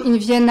wife in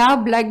Vienna,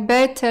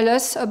 Blackbay tells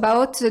us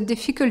about the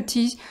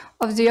difficulties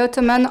of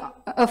an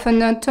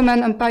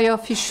Ottoman Empire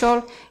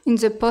official in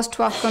the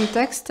post-war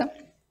context.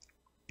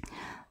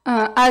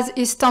 As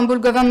Istanbul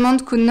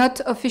government could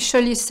not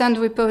officially send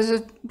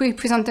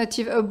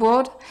representatives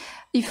abroad,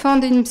 he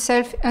found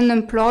himself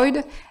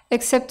unemployed,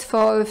 except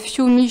for a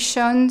few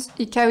missions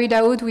he carried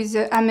out with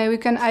the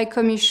American High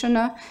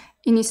Commissioner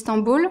in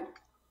Istanbul.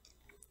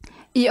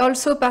 He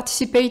also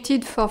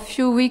participated for a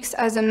few weeks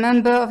as a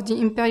member of the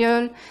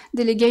imperial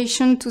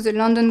delegation to the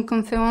London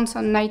Conference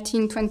on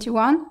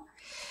 1921.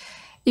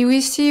 He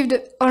received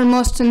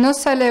almost no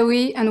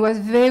salary and was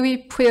very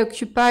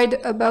preoccupied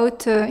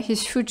about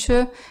his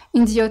future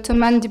in the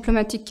Ottoman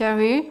diplomatic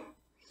career.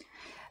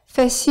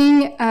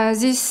 Facing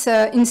this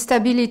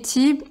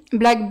instability,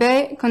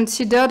 Blackbay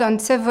considered on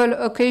several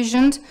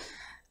occasions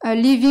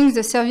leaving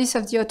the service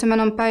of the Ottoman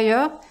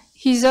Empire,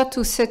 either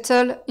to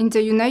settle in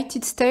the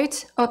United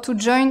States or to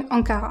join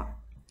Ankara.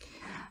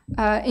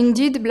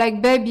 Indeed,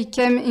 Blackbay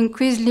became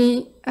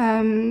increasingly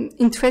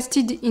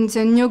interested in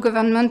the new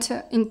government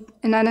in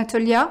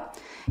Anatolia.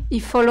 He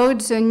followed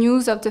the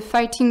news of the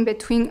fighting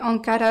between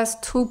Ankara's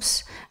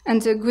troops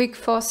and the Greek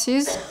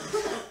forces,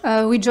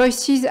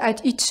 rejoices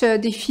at each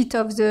defeat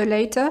of the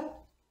latter.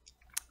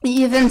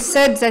 He even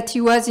said that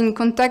he was in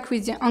contact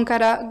with the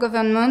Ankara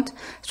government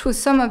through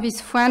some of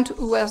his friends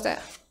who were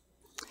there.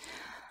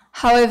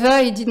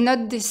 However, he did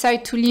not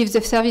decide to leave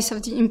the service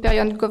of the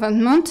imperial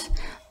government.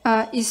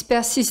 His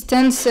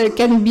persistence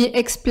can be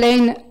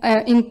explained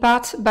in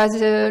part by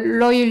the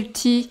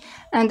loyalty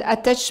and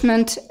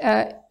attachment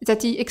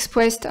that he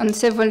expressed on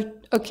several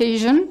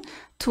occasions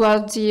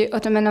towards the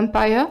Ottoman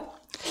Empire.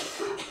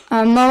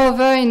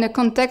 Moreover, in a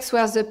context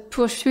where the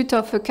pursuit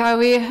of a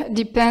career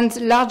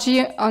depends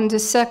largely on the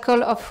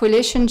circle of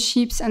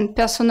relationships and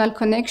personal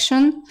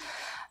connection,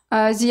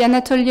 the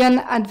Anatolian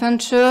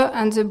adventure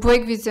and the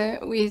break with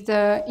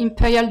the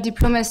imperial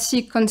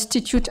diplomacy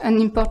constitute an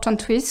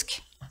important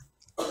risk.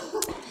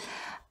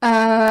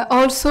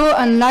 Also,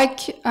 unlike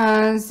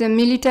the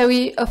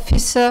military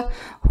officers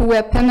who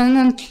were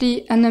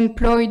permanently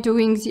unemployed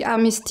during the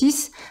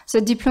Armistice, the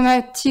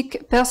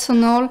diplomatic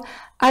personnel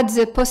had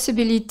the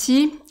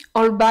possibility,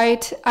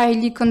 albeit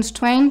highly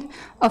constrained,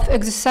 of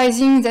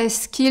exercising their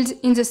skills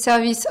in the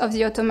service of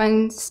the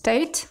Ottoman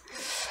state.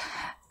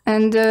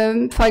 And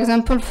for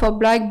example, for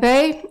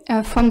Blackbay,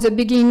 from the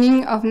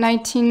beginning of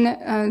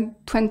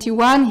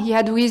 1921, he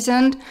had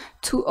reason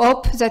to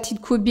hope that he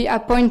could be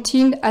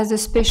appointed as a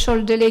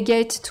special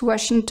delegate to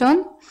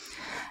Washington.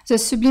 The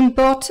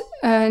subimport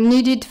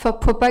needed for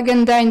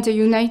propaganda in the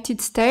United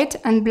States,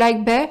 and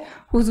Blackbay,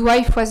 whose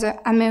wife was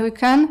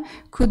American,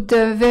 could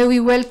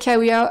very well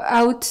carry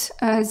out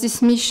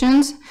these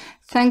missions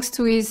thanks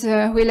to his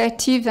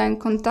relatives and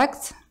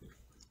contacts.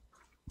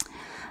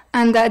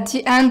 And at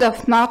the end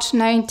of March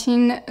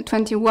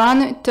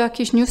 1921, a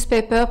Turkish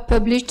newspaper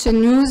published the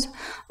news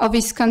of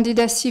his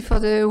candidacy for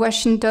the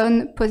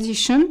Washington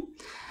position.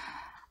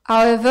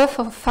 However,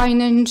 for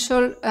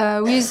financial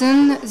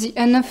reasons, the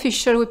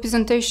unofficial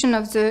representation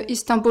of the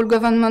Istanbul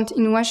government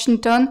in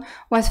Washington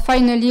was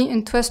finally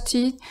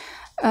entrusted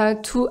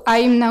to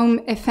Haim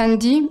Naum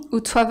Efendi,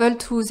 who traveled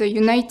to the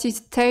United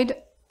States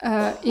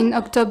in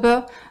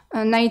October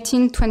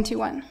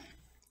 1921.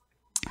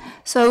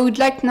 So I would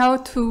like now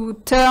to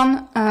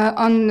turn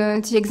on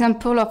the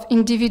example of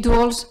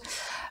individuals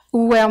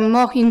who were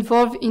more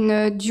involved in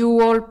a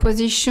dual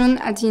position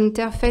at the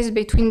interface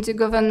between the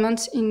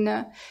governments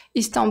in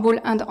Istanbul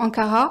and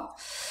Ankara,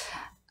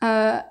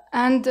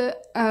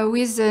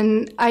 with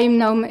Haim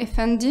Naum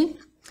Efendi.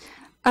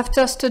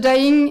 After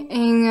studying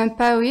in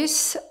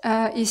Paris,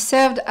 he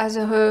served as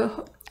a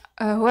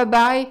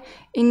rabbi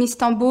in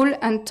Istanbul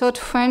and taught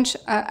French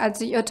at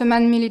the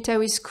Ottoman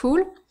military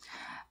school.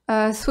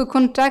 Through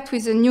contact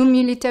with the new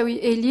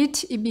military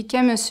elite, he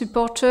became a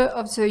supporter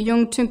of the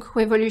Young Turk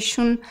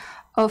Revolution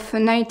of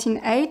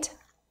 1908.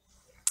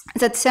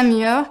 That same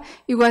year,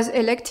 he was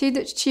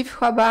elected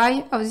chief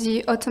rabbi of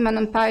the Ottoman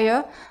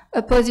Empire,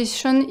 a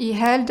position he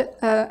held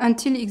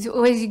until his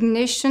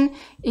resignation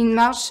in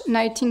March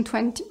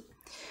 1920.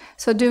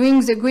 So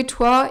during the Great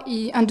War,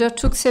 he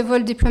undertook several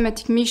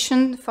diplomatic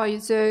missions for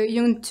the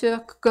Young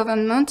Turk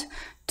government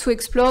to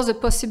explore the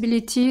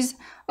possibilities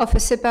of a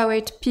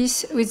separate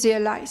peace with the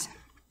Allies.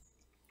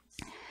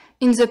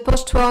 In the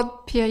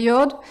post-war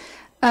period,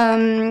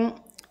 Naum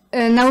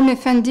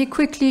Efendi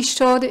quickly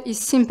showed his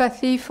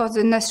sympathy for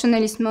the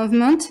nationalist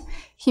movement.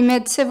 He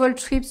made several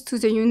trips to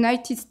the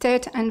United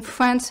States and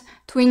France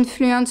to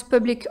influence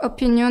public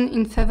opinion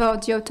in favor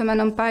of the Ottoman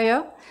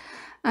Empire.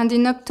 And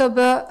in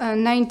October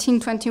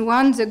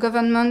 1921, the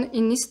government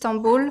in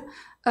Istanbul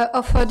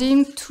offered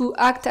him to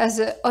act as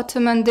an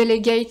Ottoman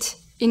delegate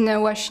in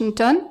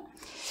Washington.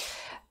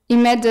 He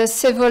made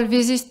several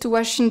visits to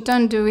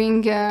Washington,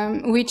 during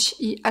which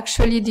he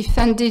actually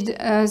defended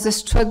the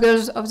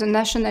struggles of the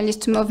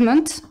nationalist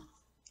movement.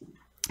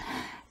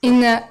 In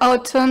the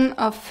autumn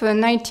of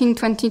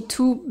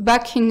 1922,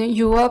 back in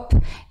Europe,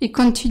 he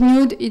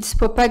continued its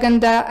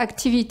propaganda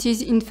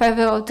activities in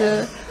favor of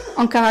the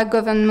Ankara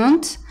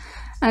government,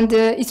 and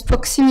its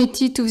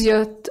proximity to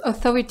the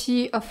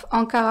authority of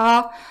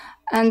Ankara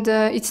and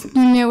its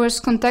numerous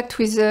contact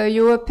with the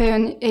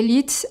European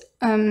elites,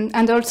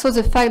 and also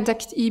the fact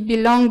that he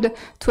belonged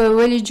to a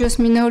religious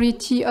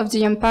minority of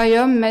the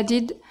empire made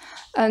it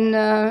an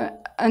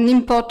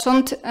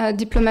important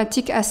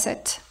diplomatic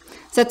asset.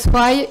 That's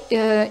why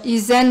he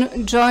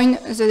then joined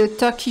the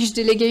Turkish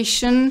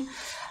delegation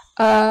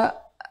at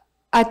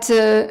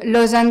the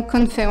Lausanne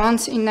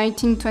Conference in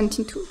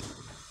 1922.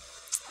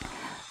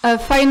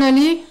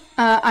 Finally,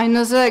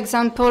 another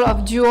example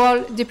of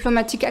dual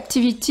diplomatic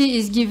activity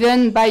is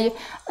given by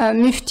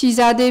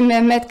Muftizadeh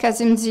Mehmet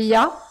Kazım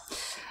Ziya.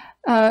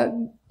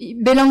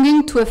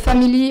 Belonging to a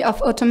family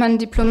of Ottoman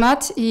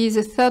diplomats, he is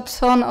the third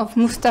son of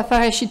Mustafa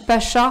Reşit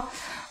Pasha,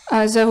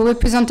 the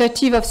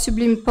representative of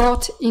Sublime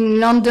Porte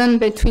in London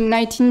between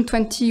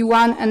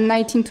 1921 and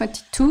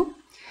 1922.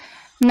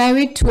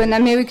 Married to an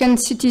American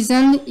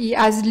citizen, he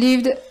has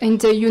lived in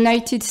the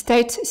United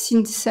States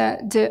since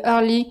the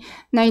early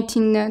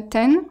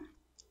 1910.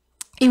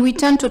 He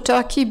returned to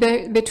Turkey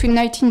between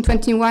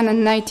 1921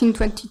 and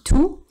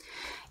 1922.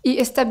 He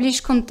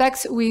established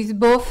contacts with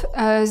both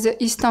the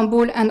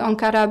Istanbul and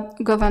Ankara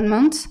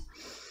governments.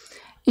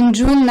 In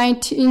June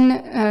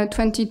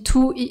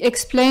 1922, he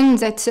explained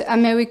that the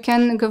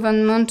American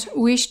government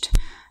wished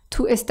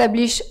to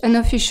establish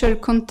unofficial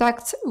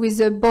contacts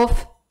with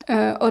both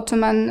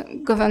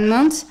Ottoman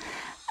governments,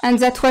 and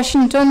that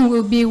Washington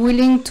would be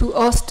willing to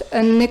host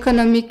an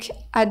economic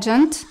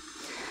agent.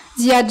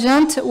 The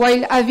agent,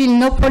 while having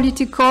no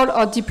political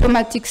or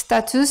diplomatic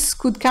status,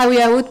 could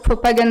carry out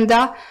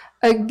propaganda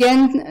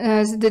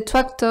against the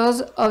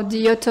detractors of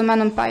the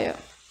Ottoman Empire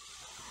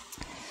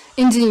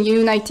in the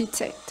United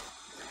States.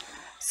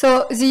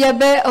 So Ziya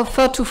Bey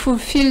offered to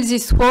fulfill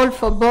this role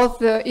for both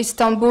the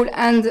Istanbul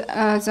and the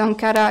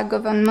Ankara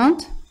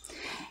government.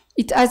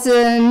 It has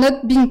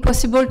not been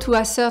possible to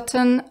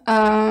ascertain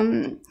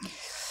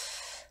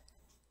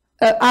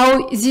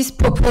how this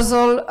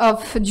proposal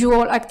of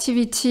dual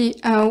activity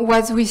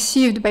was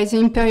received by the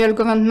imperial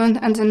government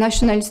and the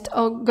nationalist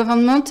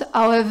government.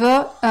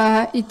 However,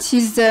 it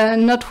is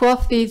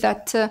noteworthy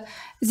that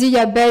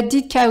Ziya Bey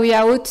did carry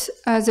out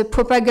the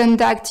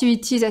propaganda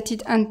activity that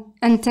it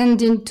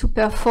intended to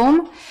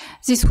perform.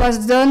 This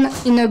was done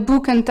in a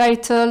book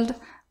entitled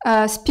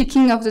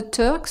Speaking of the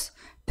Turks,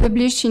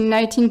 published in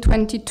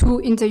 1922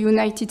 in the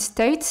United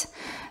States.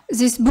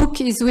 This book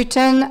is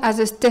written as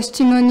a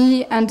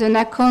testimony and an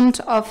account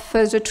of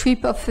the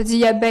trip of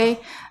Ziya Bey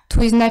to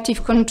his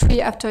native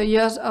country after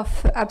years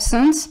of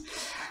absence.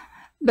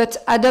 But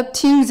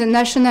adopting the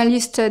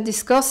nationalist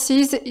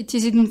discourses, it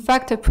is in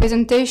fact a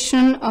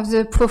presentation of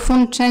the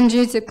profound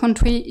changes the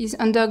country is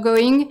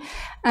undergoing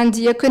and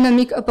the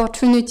economic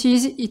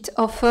opportunities it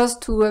offers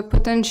to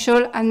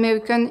potential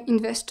American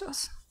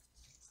investors.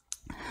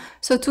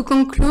 So to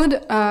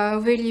conclude,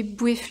 really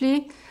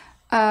briefly,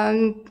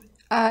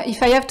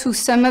 if I have to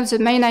sum up the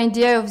main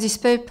idea of this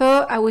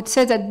paper, I would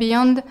say that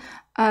beyond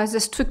the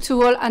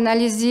structural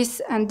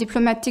analysis and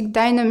diplomatic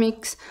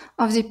dynamics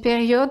of this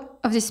period,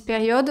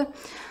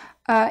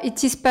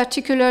 it is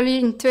particularly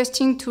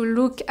interesting to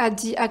look at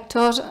the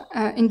actors'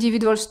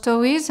 individual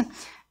stories,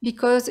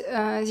 because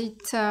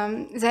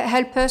they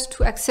help us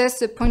to access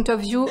the point of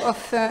view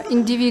of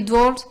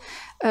individuals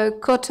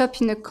caught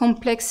up in a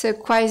complex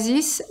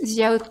crisis,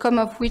 the outcome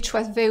of which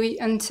was very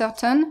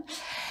uncertain.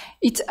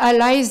 It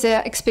allies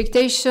their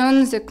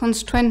expectations, the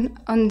constraint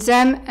on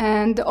them,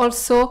 and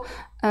also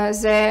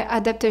their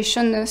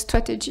adaptation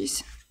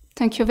strategies.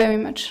 Thank you very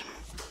much.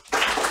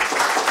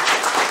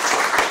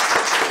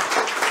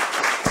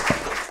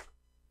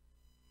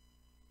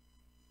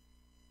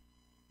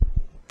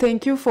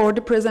 Thank you for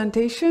the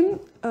presentation.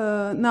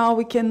 Now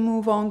we can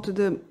move on to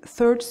the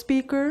third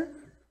speaker.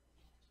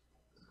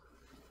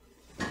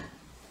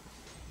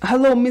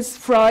 Hello, Ms.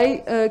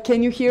 Frye,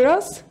 can you hear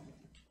us?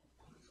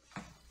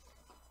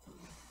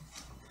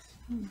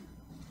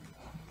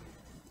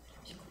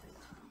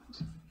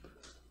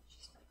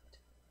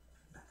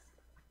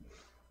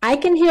 I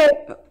can hear.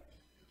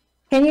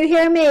 Can you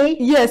hear me?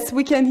 Yes,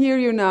 we can hear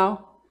you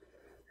now.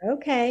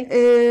 Okay.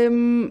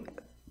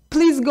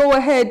 Please go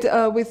ahead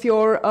with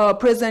your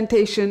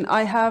presentation.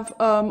 I have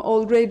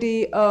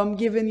already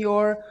given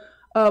your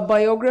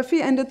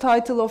biography and the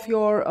title of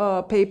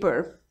your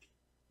paper.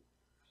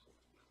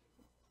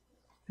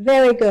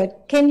 Very good.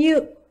 Can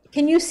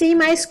you see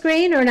my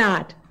screen or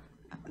not?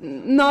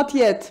 Not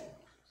yet.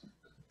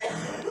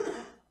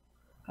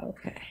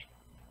 Okay.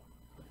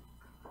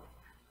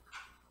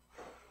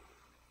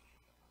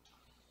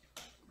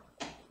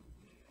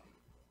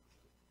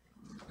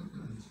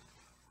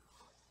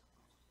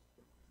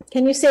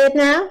 Can you see it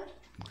now?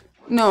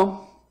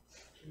 No.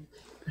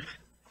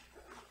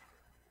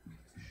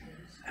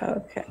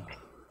 Okay.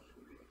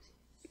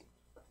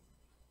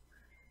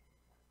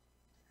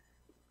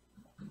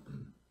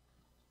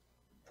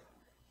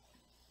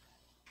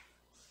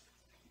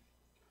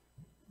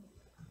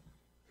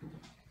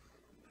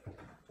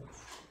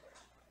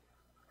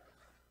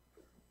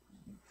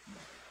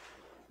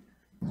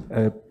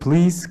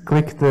 Please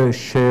click the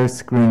share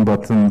screen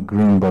button,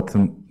 green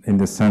button in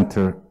the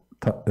center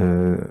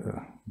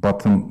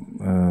bottom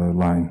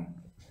line.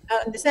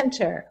 In the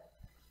center.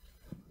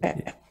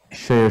 Okay.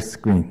 Share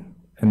screen,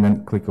 and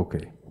then click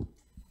OK.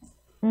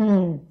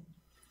 Oh,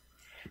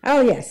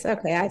 yes.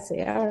 Okay, I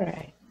see. All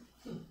right.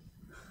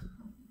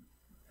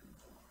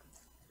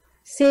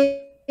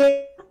 See?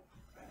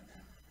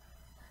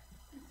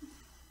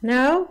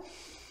 No?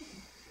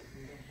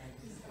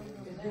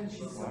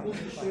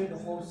 Share the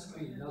whole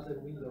screen, not the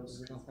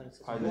windows.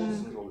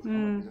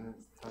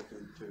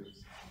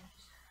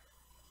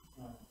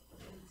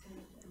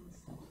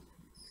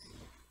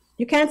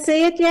 You can't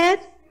see it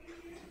yet?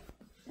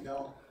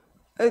 No.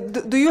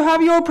 Do you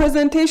have your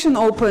presentation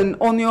open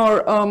on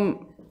your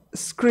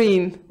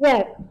screen?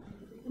 Yes.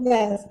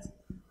 Yes.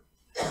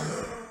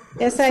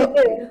 Yes, I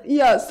do.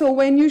 Yeah, so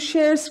when you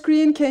share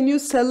screen, can you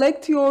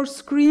select your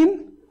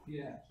screen?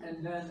 Yeah,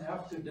 and then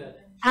after that.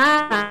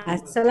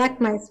 Select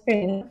my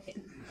screen.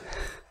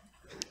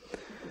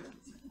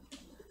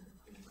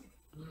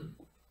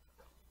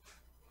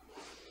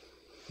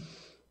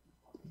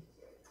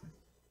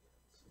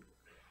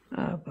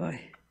 Oh boy.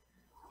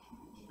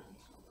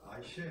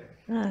 Ayşe.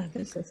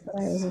 This is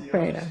what I was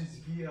afraid of.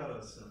 Çizgi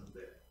arasında.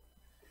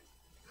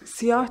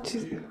 Siyah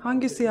çizgi.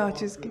 Hangi siyah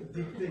çizgi?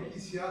 Dipteki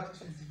siyah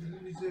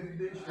çizginin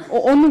üzerinde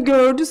Onu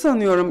gördü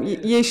sanıyorum.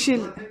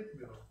 Yeşil.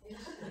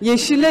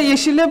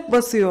 Yeşile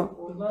basıyor.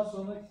 Ondan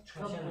sonra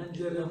çıkan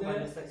pencerede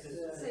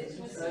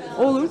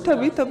Olur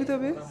tabii.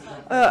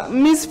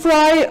 Miss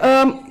Frye,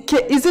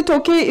 is it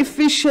okay if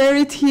we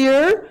share it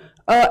here?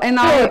 And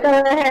Sure, I. go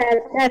ahead.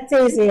 That's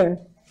easier.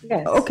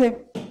 Yes. Okay.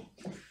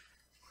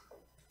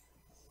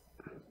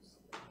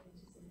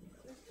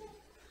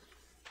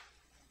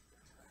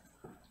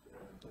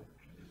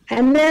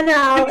 And then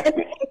I'll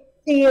indicate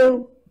to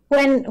you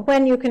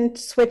when you can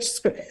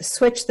switch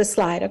the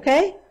slide,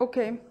 okay?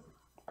 Okay.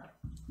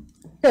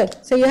 Good.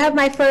 So you have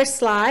my first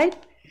slide.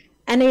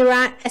 An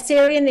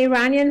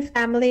Assyrian-Iranian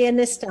family in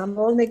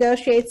Istanbul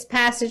negotiates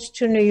passage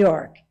to New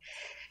York.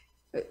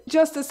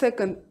 Just a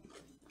second.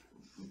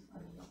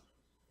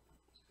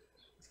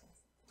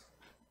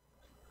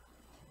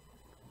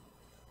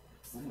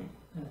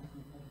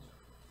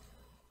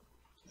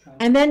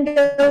 And then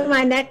go to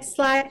my next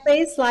slide,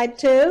 please, slide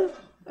 2.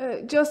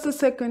 Just a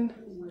second.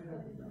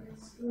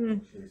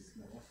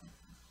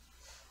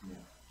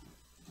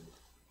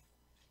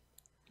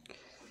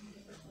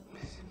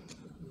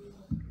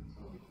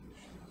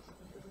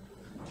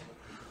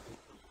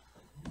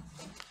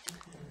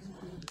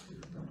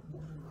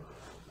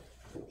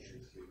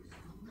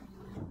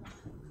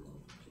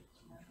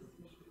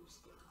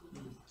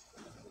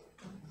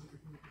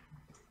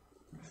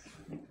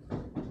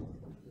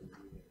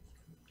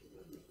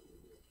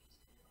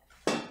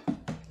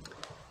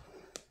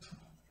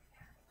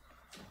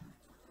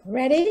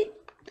 Ready?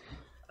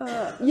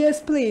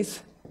 Yes,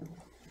 please.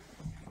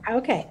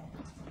 Okay.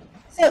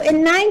 So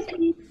in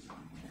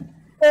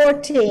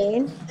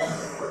 1914,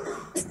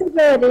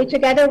 instability,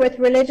 together with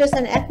religious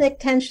and ethnic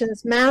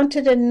tensions,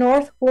 mounted in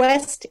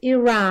northwest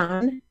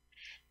Iran.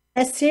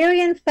 A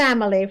Syrian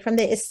family from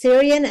the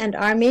Assyrian and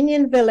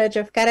Armenian village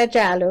of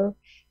Karacalu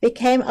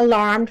became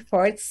alarmed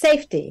for its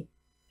safety.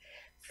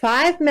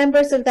 5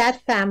 members of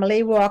that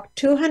family walked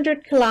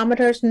 200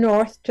 kilometers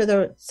north to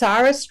the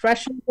Tsarist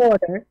Russian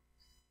border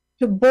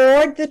to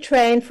board the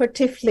train for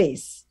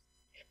Tiflis,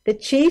 the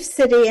chief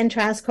city in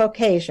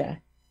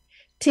Transcaucasia.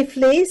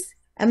 Tiflis,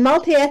 a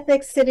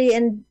multi-ethnic city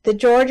in the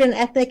Georgian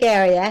ethnic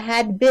area,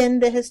 had been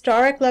the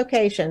historic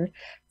location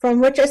from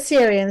which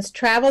Assyrians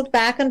traveled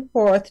back and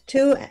forth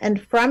to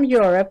and from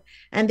Europe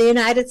and the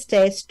United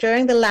States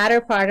during the latter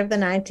part of the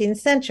 19th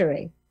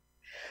century.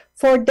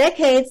 For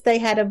decades, they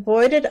had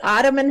avoided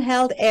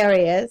Ottoman-held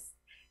areas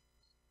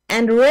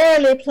and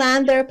rarely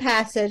planned their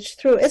passage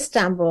through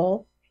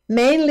Istanbul,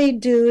 mainly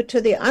due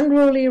to the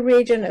unruly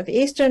region of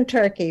eastern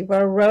Turkey,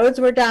 where roads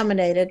were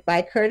dominated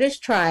by Kurdish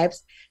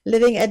tribes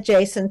living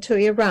adjacent to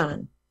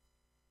Iran.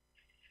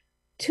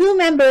 2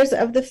 members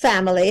of the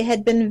family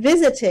had been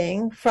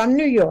visiting from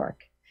New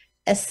York,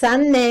 a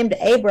son named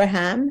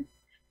Abraham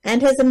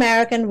and his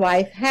American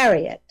wife,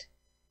 Harriet.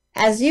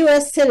 As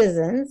U.S.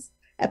 citizens,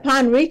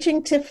 upon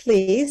reaching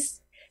Tiflis,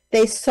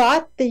 they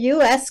sought the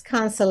U.S.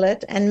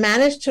 consulate and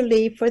managed to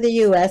leave for the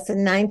U.S.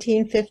 in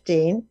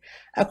 1915,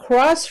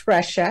 across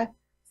Russia,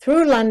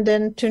 through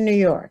London to New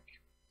York.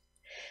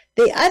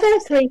 The other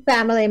 3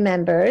 family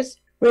members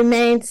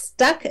remained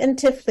stuck in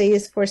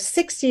Tiflis for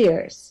 6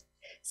 years,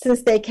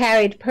 since they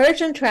carried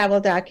Persian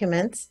travel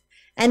documents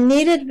and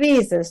needed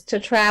visas to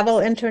travel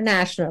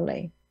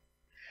internationally.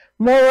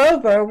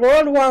 Moreover,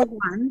 World War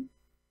I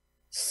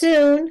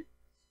soon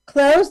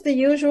closed the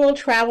usual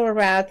travel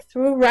route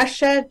through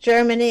Russia,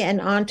 Germany,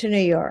 and on to New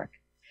York.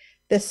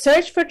 The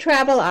search for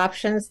travel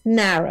options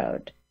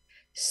narrowed.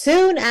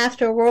 Soon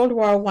after World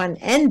War I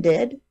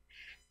ended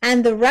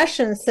and the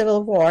Russian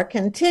Civil War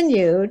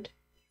continued,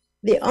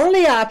 the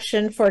only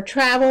option for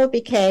travel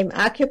became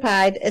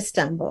occupied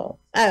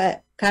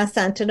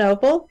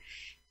Constantinople.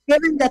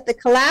 given that the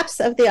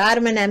collapse of the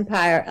Ottoman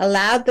Empire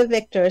allowed the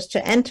victors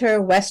to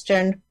enter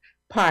western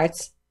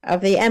parts of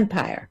the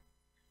empire.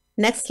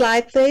 Next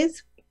slide,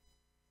 please.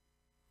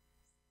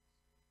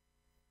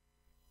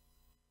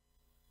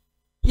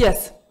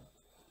 Yes.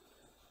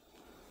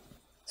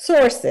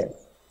 Sources.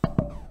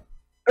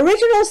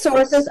 Original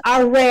sources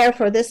are rare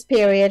for this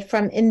period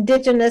from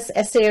indigenous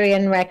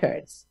Assyrian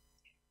records.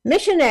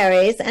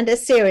 Missionaries and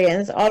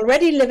Assyrians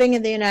already living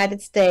in the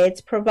United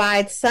States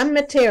provide some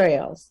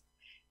materials,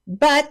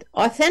 but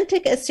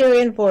authentic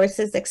Assyrian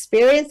voices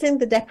experiencing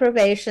the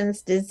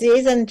deprivations,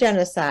 disease, and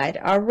genocide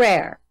are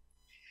rare.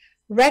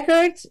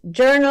 Records,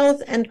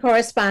 journals, and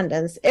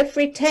correspondence, if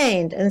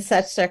retained in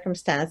such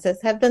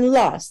circumstances, have been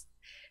lost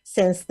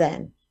since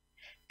then.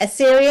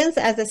 Assyrians,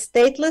 as a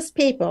stateless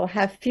people,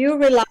 have few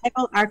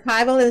reliable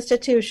archival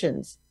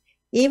institutions,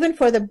 even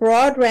for the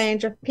broad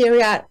range of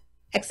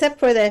except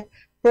for the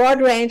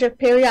broad range of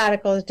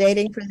periodicals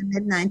dating from the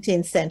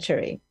mid-19th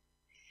century.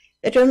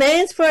 It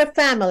remains for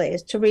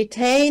families to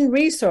retain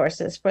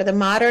resources for the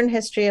modern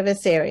history of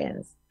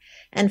Assyrians,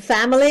 and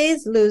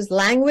families lose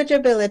language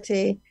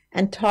ability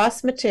and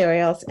toss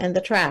materials in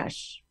the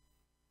trash.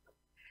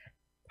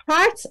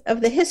 Parts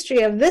of the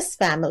history of this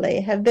family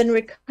have been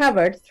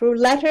recovered through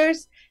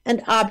letters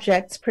and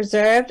objects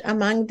preserved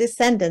among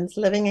descendants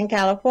living in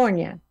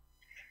California.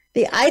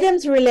 The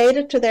items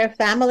related to their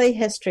family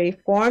history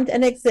formed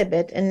an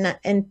exhibit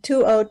in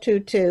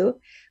 2022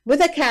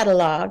 with a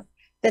catalog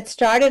that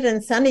started in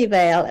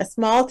Sunnyvale, a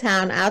small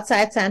town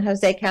outside San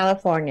Jose,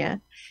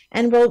 California,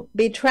 and will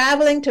be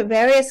traveling to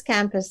various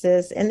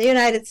campuses in the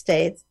United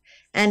States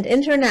and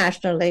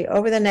internationally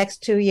over the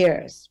next 2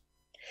 years.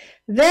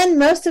 Then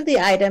most of the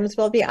items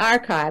will be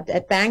archived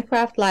at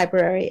Bancroft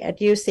Library at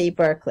UC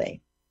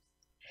Berkeley.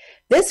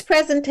 This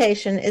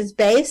presentation is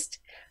based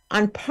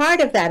on part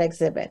of that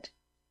exhibit,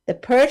 the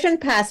Persian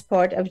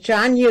passport of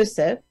John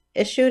Yusuf,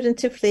 issued in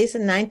Tiflis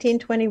in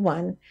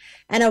 1921,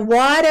 and a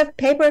wad of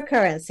paper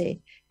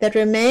currency that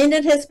remained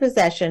in his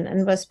possession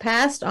and was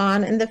passed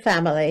on in the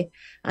family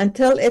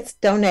until its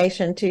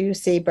donation to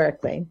UC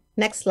Berkeley.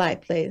 Next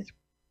slide, please.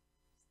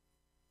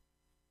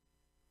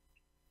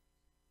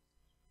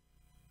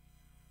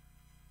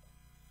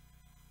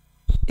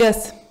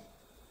 Yes.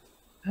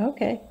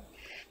 Okay.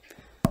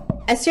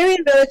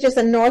 Assyrian villages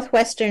in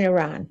northwestern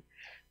Iran.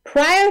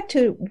 Prior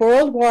to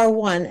World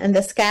War I and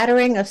the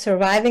scattering of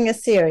surviving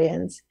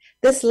Assyrians,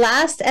 this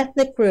last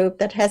ethnic group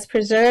that has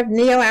preserved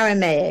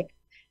Neo-Aramaic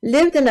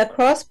lived in a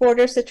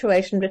cross-border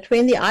situation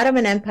between the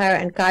Ottoman Empire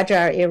and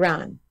Qajar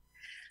Iran.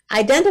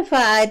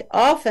 Identified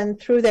often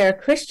through their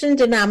Christian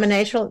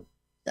denominational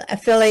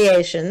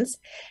affiliations,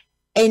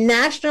 a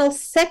national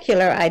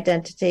secular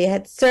identity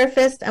had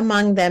surfaced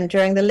among them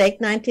during the late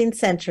 19th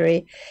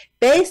century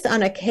based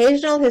on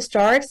occasional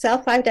historic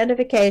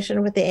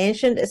self-identification with the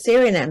ancient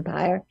Assyrian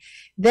Empire,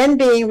 then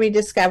being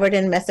rediscovered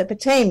in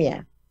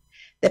Mesopotamia.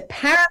 The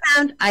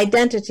paramount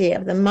identity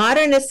of the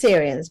modern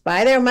Assyrians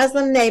by their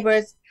Muslim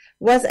neighbors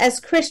was as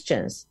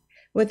Christians,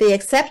 with the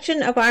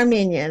exception of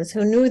Armenians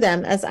who knew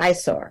them as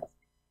Isor.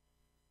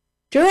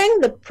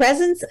 During the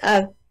presence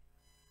of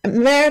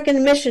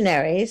American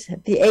missionaries,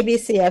 the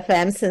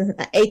ABCFM since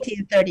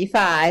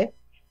 1835,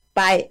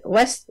 by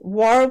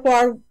World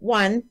War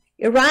I,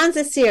 Iran's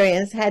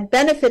Assyrians had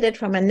benefited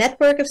from a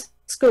network of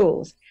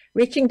schools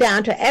reaching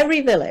down to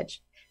every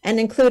village and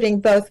including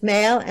both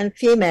male and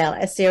female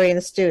Assyrian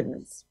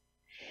students.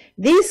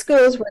 These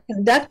schools were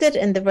conducted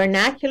in the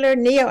vernacular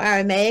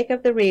Neo-Aramaic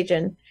of the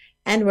region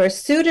and were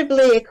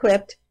suitably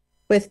equipped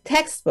with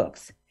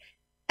textbooks,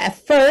 at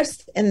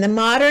first in the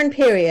modern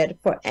period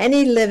for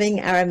any living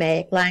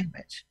Aramaic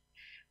language.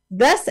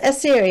 Thus,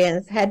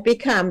 Assyrians had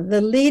become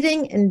the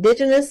leading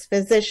indigenous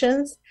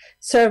physicians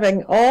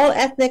serving all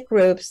ethnic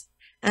groups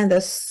and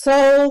the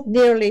sole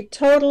nearly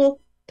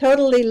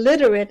totally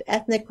literate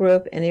ethnic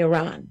group in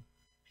Iran.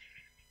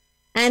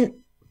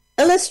 An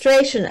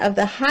illustration of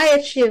the high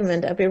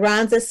achievement of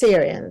Iran's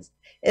Assyrians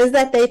is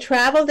that they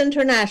traveled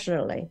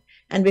internationally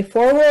and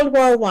before World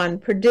War I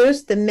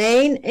produced the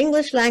main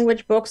English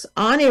language books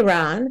on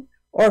Iran,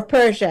 or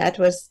Persia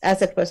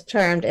as it was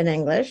termed in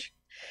English,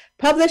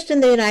 published in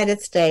the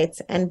United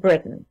States and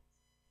Britain.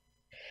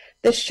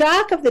 The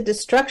shock of the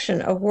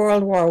destruction of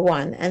World War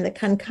I and the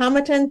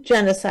concomitant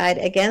genocide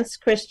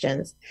against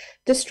Christians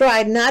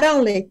destroyed not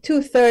only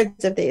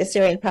 2/3 of the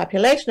Assyrian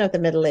population of the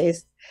Middle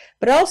East,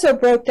 but also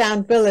broke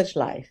down village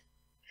life.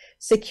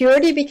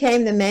 Security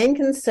became the main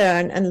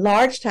concern and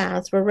large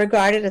towns were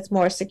regarded as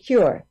more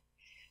secure.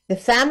 The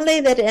family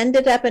that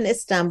ended up in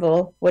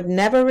Istanbul would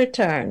never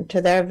return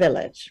to their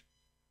village.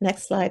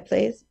 Next slide,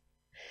 please.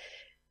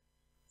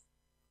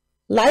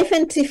 Life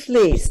in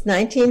Tiflis,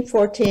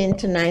 1914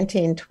 to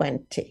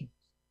 1920.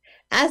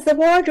 As the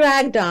war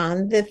dragged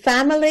on, the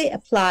family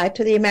applied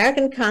to the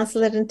American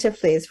consulate in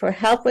Tiflis for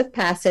help with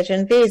passage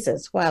and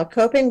visas while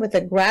coping with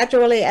the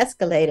gradually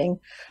escalating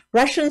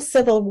Russian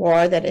Civil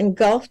War that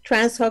engulfed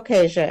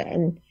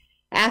Transcaucasia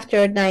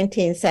after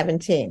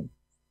 1917.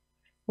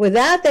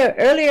 Without their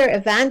earlier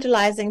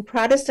evangelizing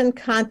Protestant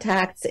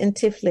contacts in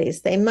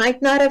Tiflis, they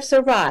might not have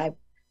survived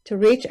to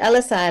reach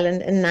Ellis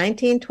Island in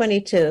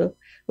 1922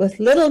 with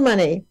little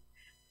money,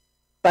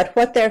 but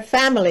what their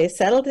family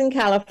settled in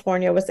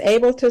California was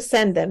able to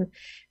send them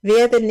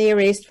via the Near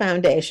East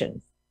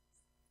Foundation.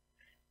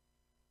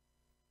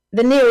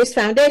 The Near East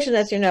Foundation,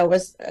 as you know,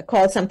 was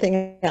called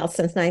something else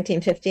since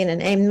 1915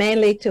 and aimed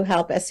mainly to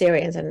help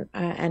Assyrians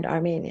and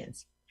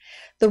Armenians.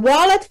 The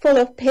wallet full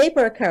of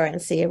paper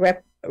currency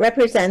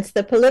represents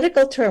the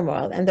political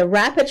turmoil and the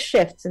rapid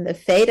shifts in the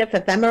fate of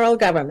ephemeral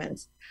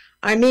governments.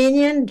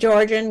 Armenian,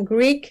 Georgian,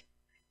 Greek,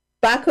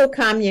 Baku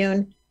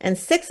Commune, and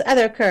 6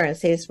 other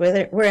currencies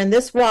were in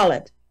this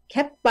wallet,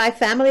 kept by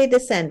family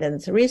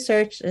descendants,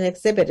 researched and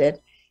exhibited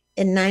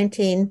in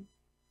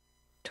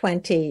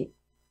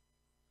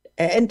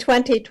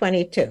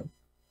 2022.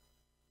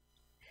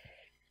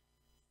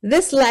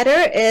 This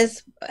letter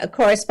is a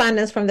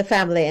correspondence from the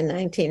family in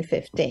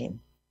 1915.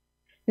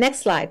 Next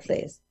slide,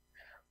 please.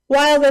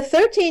 While the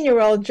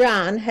 13-year-old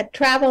John had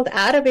traveled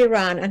out of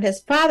Iran on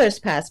his father's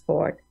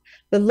passport,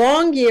 the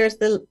long years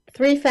the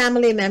 3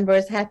 family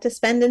members had to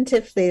spend in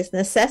Tiflis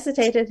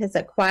necessitated his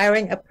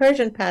acquiring a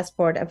Persian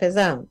passport of his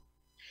own.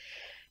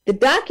 The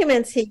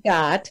documents he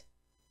got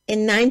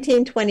in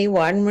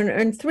 1921 were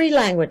in 3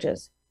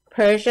 languages: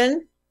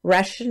 Persian,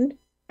 Russian,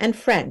 and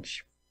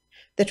French.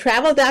 The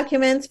travel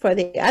documents for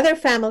the other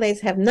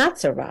families have not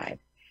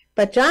survived,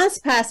 but John's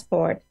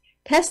passport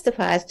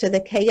testifies to the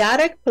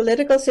chaotic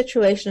political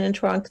situation in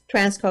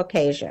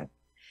Transcaucasia.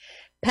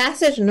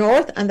 Passage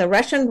north on the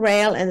Russian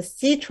rail and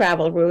sea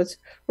travel routes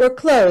were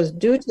closed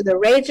due to the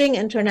raging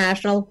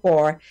international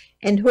war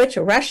in which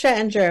Russia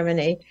and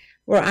Germany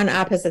were on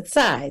opposite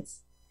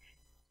sides.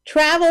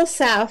 Travel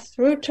south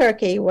through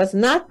Turkey was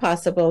not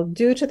possible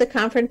due to the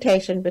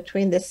confrontation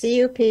between the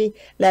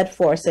CUP-led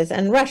forces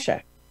and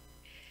Russia.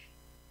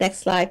 Next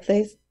slide,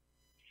 please.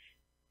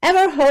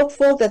 Ever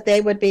hopeful that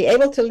they would be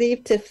able to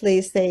leave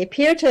Tiflis, they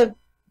appear to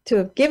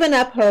have given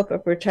up hope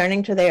of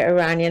returning to their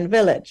Iranian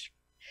village.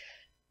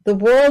 The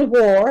World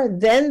War,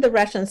 then the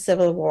Russian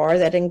Civil War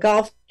that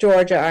engulfed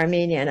Georgia,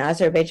 Armenia, and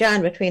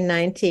Azerbaijan between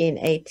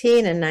 1918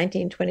 and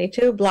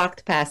 1922,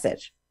 blocked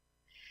passage.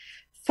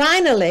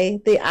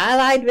 Finally, the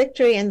Allied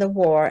victory in the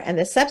war and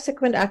the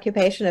subsequent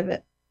occupation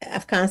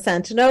of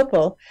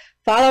Constantinople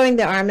following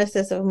the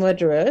Armistice of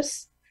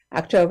Mudros,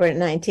 October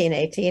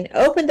 1918,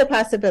 opened the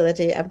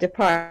possibility of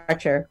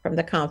departure from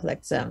the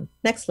conflict zone.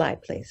 Next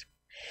slide, please.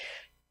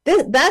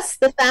 Thus,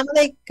 the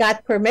family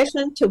got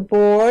permission to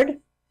board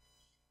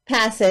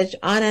passage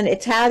on an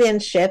Italian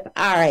ship,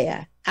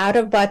 Aria, out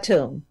of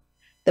Batum,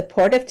 the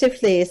port of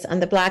Tiflis on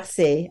the Black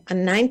Sea,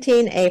 on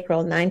 19 April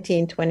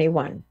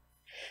 1921.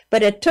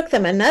 But it took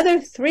them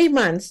another 3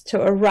 months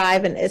to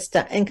arrive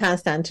in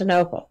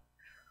Constantinople.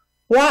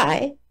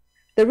 Why?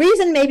 The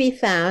reason may be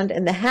found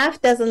in the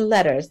half-dozen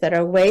letters that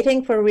are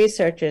waiting for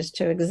researchers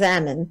to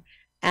examine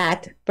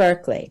at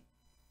Berkeley.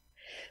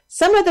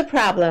 Some of the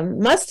problem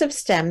must have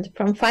stemmed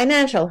from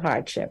financial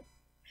hardship.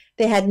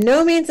 They had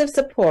no means of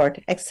support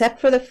except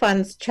for the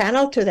funds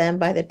channeled to them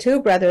by the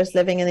 2 brothers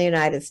living in the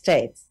United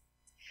States.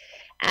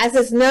 As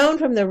is known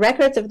from the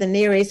records of the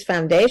Near East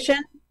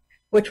Foundation,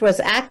 which was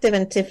active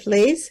in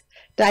Tiflis,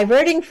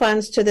 diverting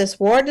funds to this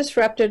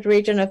war-disrupted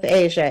region of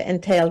Asia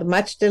entailed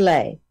much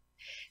delay.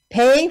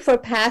 Paying for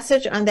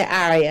passage on the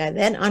Aria,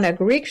 then on a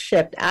Greek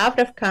ship out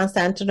of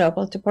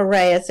Constantinople to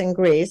Piraeus in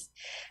Greece,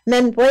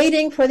 meant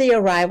waiting for the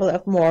arrival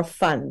of more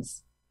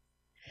funds.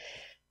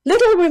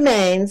 Little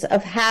remains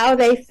of how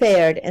they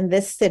fared in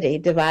this city,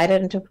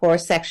 divided into 4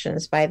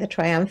 sections by the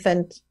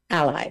triumphant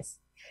allies: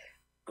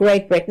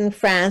 Great Britain,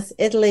 France,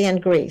 Italy,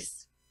 and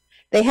Greece.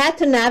 They had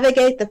to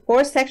navigate the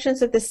 4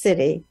 sections of the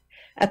city,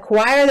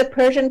 acquire the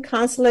Persian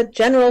consulate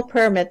general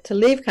permit to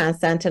leave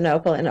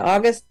Constantinople in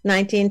August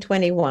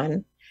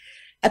 1921,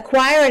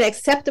 acquire an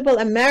acceptable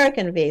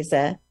American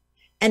visa,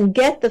 and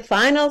get the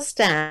final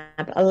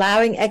stamp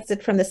allowing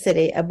exit from the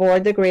city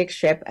aboard the Greek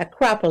ship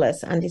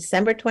Acropolis on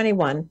December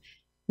 21,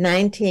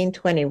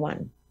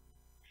 1921.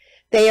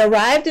 They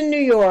arrived in New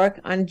York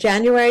on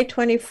January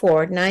 24,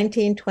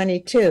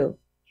 1922.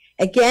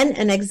 Again,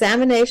 an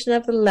examination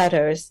of the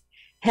letters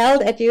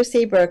held at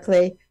UC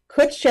Berkeley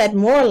could shed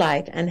more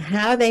light on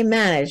how they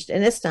managed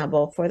in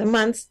Istanbul for the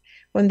months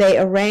when they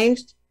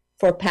arranged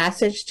for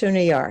passage to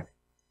New York.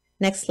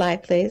 Next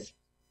slide, please.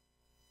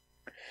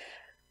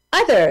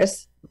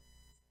 Others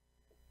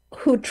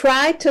who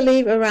tried to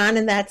leave Iran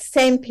in that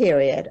same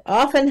period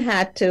often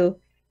had to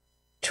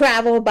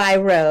travel by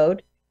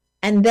road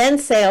and then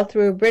sail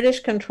through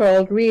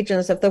British-controlled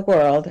regions of the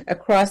world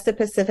across the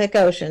Pacific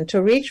Ocean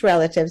to reach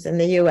relatives in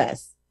the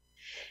U.S.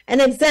 An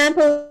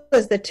example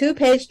is the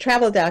 2-page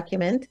travel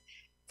document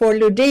for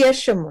Ludia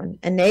Shumun,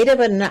 a native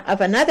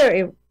of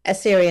another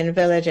Assyrian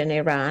village in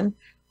Iran,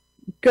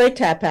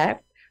 Göteborg,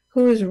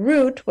 whose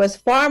route was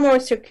far more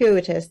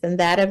circuitous than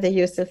that of the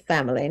Yusuf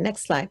family.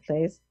 Next slide,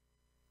 please.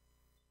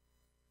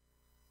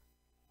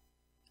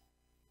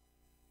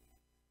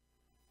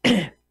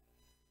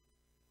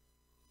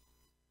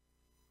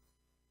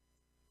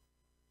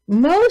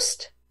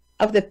 Most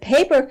of the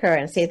paper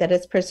currency that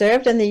is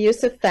preserved in the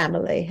use of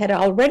family had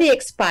already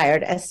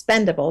expired as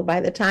spendable by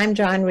the time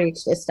John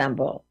reached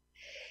Istanbul.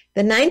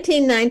 The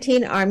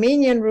 1919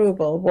 Armenian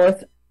ruble,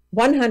 worth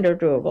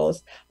 100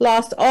 rubles,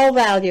 lost all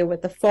value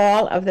with the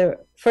fall of the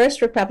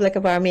First Republic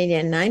of Armenia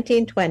in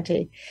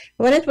 1920,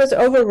 when it was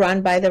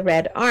overrun by the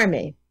Red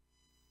Army.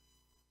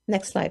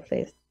 Next slide,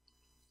 please.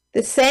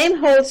 The same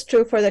holds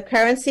true for the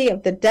currency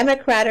of the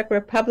Democratic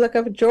Republic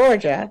of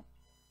Georgia.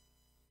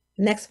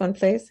 Next one,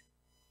 please.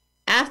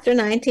 After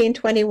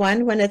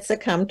 1921, when it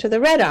succumbed to the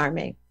Red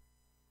Army.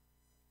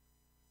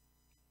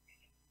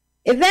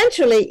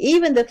 Eventually,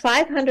 even the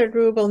 500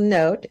 ruble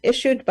note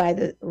issued by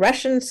the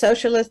Russian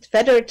Socialist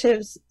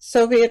Federative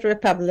Soviet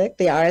Republic,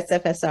 the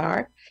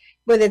RSFSR,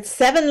 with its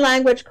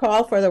 7-language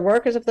call for the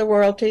workers of the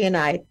world to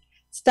unite,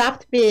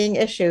 stopped being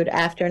issued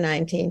after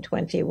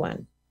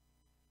 1921.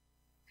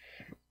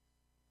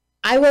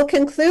 I will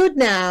conclude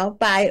now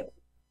by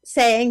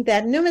saying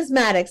that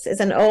numismatics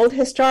is an old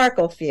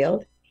historical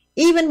field,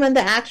 even when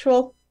the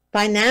actual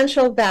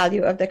financial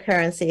value of the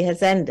currency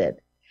has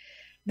ended.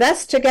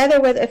 Thus,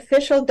 together with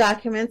official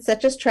documents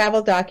such as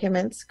travel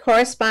documents,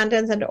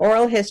 correspondence, and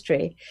oral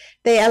history,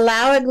 they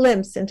allow a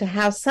glimpse into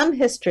how some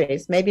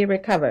histories may be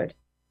recovered,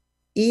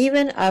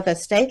 even of a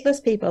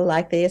stateless people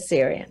like the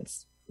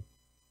Assyrians.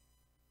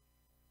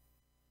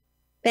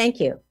 Thank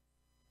you.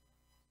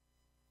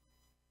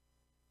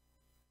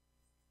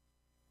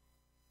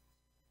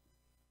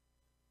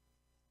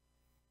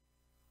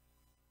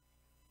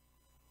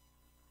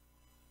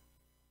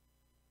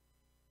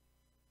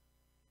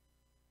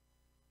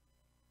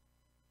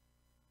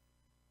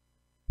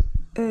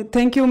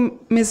 Thank you,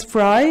 Ms.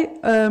 Frye.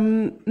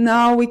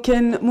 Now we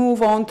can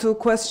move on to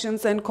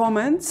questions and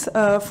comments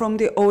from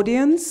the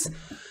audience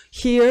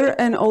here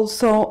and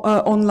also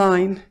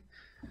online.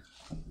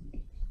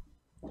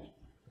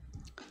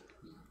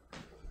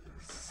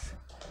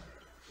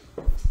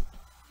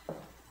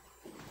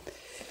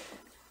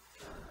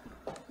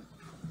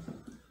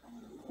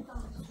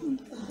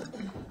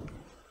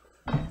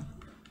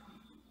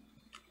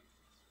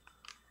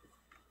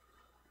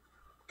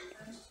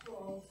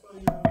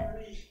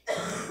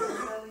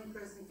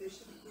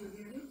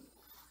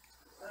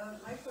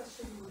 My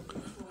question would be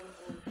for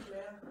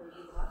Claire or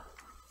Dmitar.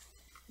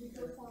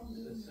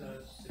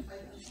 I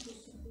am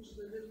supposed to push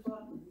the red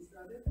button. Is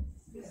that it?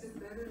 Is it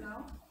better now?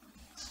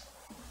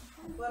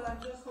 Well,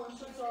 I'm just going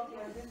to talk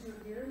like this. You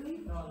hear me?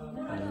 No.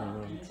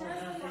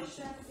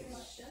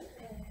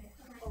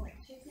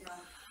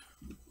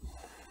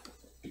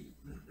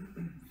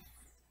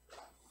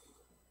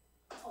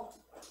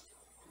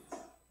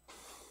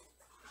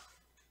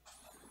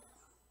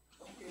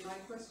 Okay, my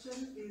question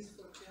is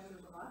for Claire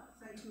Dmitar.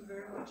 Thank you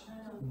very much.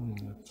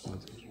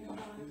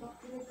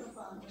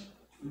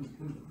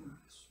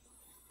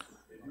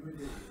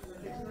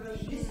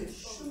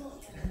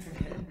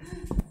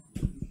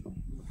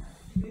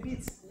 Maybe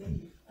it's me.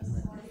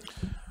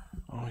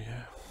 Oh,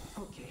 yeah.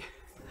 Okay.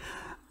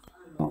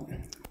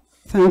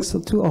 Thanks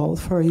to all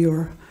for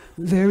your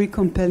very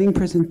compelling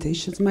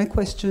presentations. My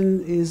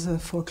question is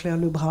for Claire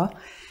Lebras.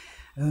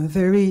 A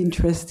very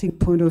interesting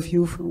point of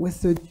view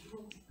with the.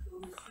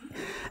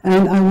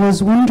 And I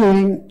was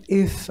wondering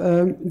if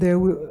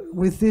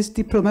with this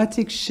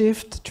diplomatic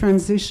shift,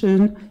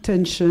 transition,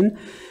 tension,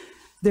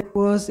 there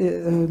was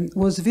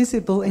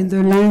visible in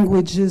the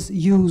languages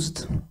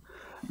used,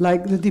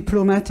 like the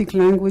diplomatic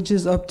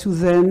languages up to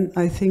then,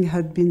 I think,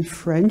 had been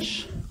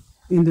French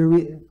in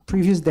the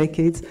previous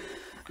decades.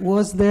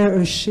 Was there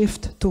a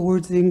shift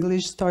towards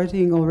English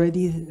starting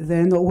already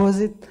then, or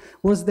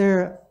were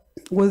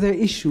there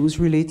issues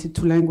related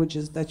to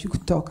languages that you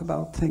could talk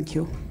about? Thank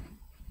you.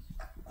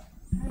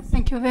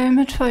 Thank you very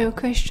much for your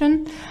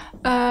question.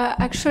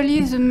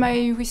 Actually,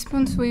 my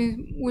response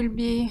will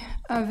be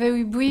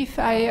very brief.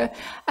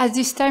 At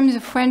this time, the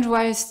French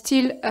was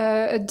still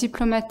a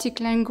diplomatic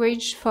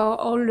language for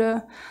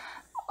all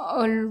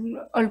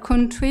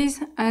countries,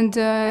 and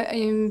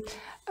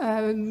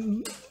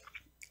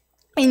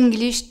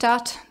English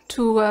started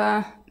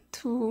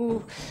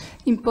to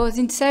impose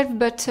itself.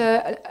 But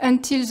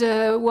until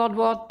the World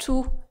War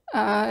II,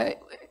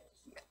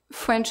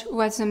 French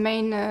was the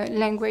main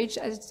language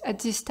at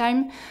this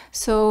time.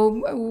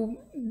 So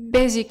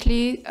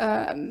basically,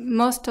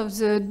 most of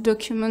the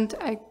document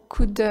I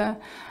could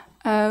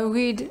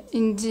read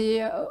in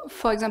the,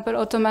 for example,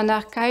 Ottoman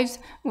archives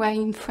were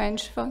in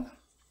French.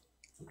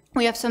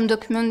 We have some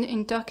document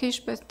in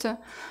Turkish, but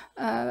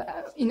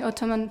in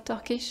Ottoman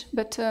Turkish,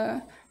 but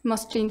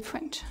mostly in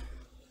French.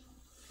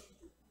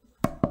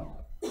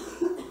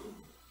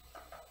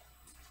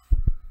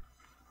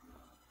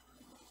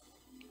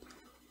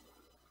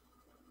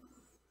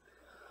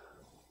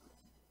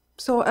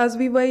 So as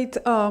we wait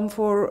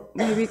for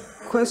maybe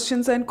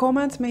questions and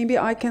comments, maybe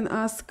I can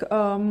ask to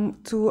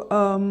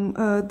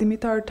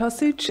Dmitar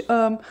Tasić.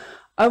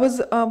 I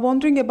was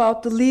wondering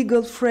about the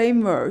legal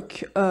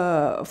framework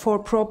for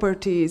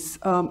properties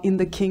in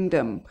the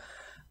kingdom.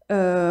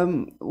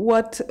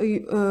 what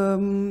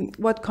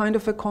kind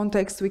of a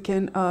context we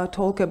can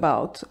talk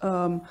about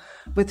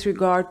with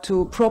regard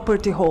to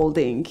property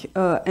holding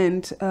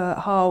and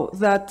how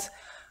that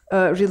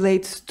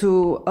relates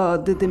to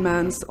the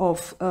demands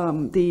of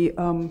the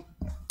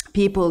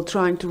people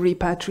trying to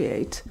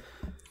repatriate.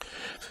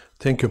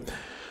 Thank you.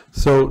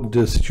 So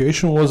the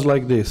situation was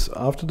like this.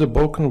 After the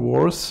Balkan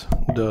Wars,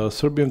 the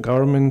Serbian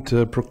government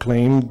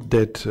proclaimed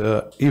that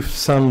if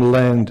some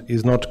land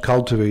is not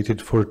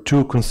cultivated for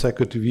 2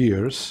 consecutive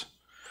years,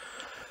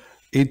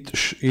 it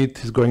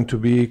is going to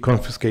be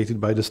confiscated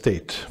by the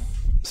state.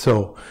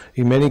 So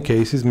in many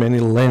cases, many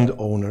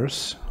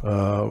landowners,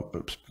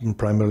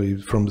 primarily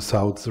from the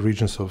south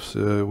regions of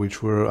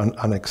which were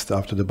annexed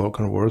after the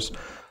Balkan Wars,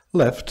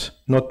 left,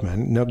 not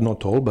many,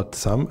 not all, but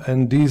some,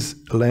 and this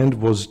land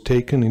was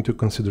taken into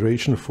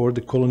consideration for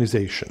the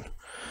colonization.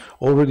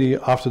 Already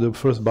after the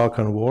first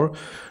Balkan War,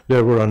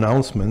 there were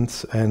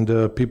announcements and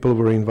people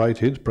were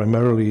invited,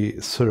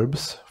 primarily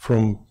Serbs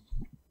from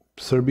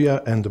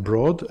Serbia and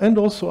abroad, and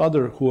also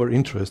other who are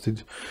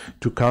interested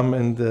to come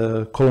and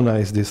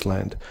colonize this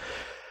land.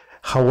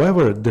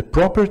 However, the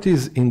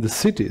properties in the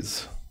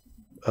cities,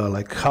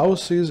 like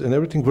houses and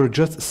everything, were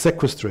just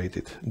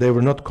sequestrated. They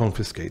were not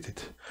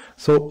confiscated.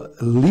 So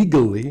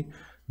legally,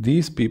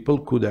 these people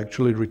could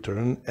actually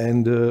return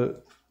and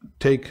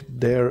take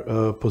their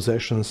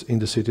possessions in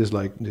the cities,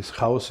 like these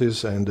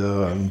houses and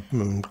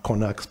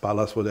konaks,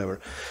 palace, whatever.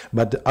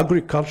 But the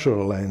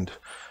agricultural land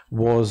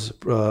was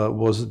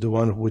the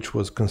one which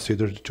was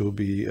considered to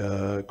be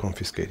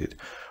confiscated.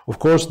 Of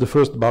course, the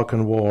first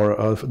Balkan War,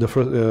 the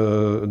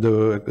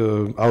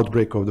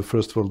outbreak of the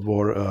First World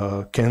War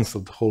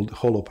cancelled the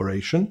whole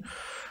operation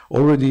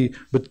already,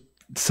 but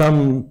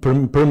some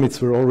permits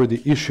were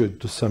already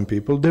issued to some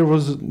people. There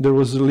was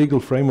a legal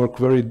framework,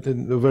 very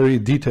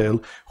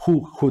detailed,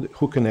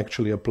 who can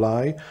actually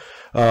apply.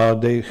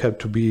 They had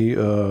to be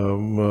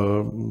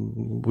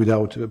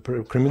without a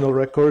criminal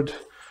record,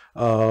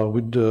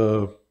 with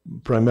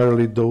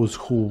primarily those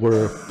who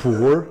were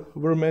poor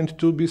were meant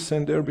to be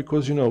sent there,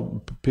 because, you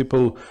know,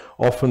 people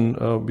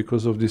often,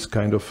 because of this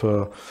kind of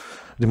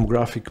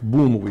demographic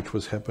boom which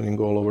was happening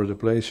all over the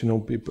place, you know,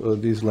 people,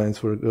 these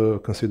lands were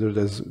considered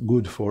as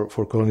good for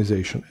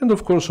colonization. And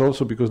of course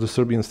also because the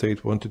Serbian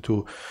state wanted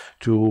to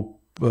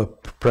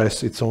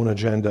press its own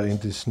agenda in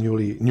this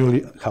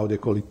newly, how they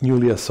call it,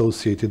 newly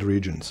associated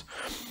regions.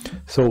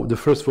 So the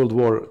First World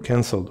War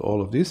cancelled all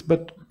of this,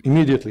 but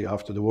immediately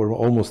after the war,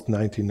 almost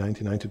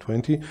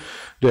 1919-1920,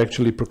 they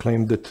actually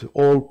proclaimed that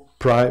all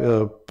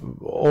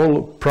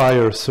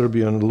prior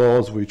Serbian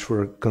laws which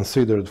were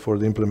considered for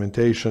the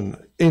implementation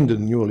in the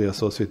newly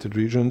associated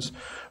regions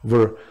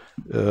were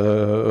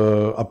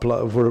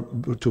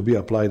to be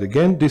applied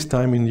again, this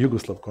time in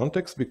Yugoslav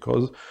context,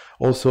 because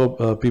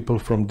also people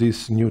from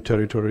these new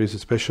territories,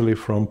 especially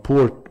from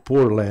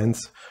poor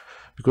lands,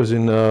 because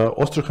in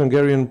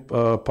Austro-Hungarian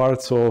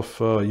parts of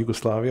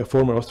Yugoslavia,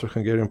 former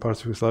Austro-Hungarian parts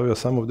of Yugoslavia,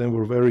 some of them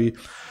were very,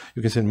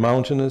 you can say,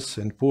 mountainous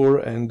and poor,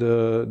 and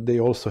they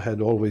also had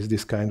always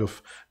this kind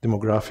of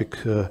demographic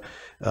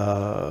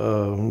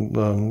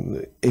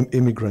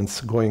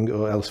immigrants going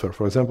elsewhere.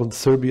 For example,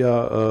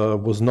 Serbia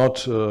was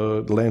not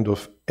the land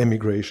of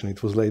emigration,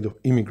 it was land of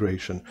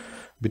immigration.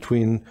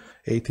 Between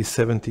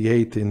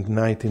 1878 and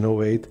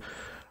 1908,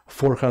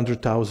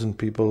 400,000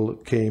 people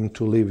came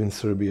to live in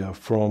Serbia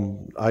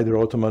from either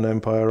Ottoman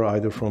Empire,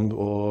 either from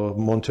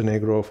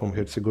Montenegro, from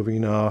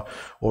Herzegovina,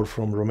 or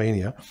from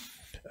Romania.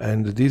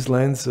 And these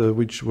lands,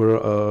 which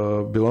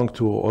were belonged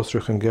to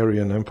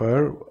Austro-Hungarian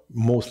Empire,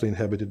 mostly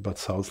inhabited by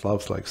South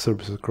Slavs like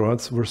Serbs and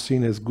Croats, were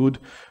seen as good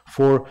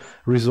for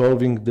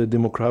resolving the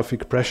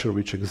demographic pressure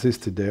which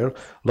existed there. A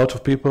lot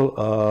of people,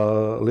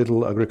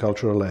 little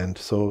agricultural land.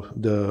 So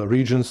the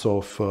regions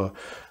of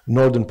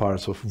northern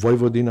parts of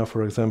Vojvodina,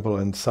 for example,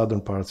 and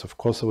southern parts of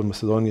Kosovo and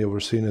Macedonia were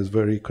seen as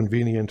very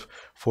convenient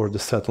for the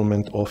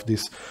settlement of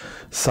this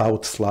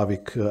South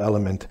Slavic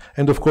element.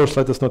 And of course,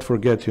 let us not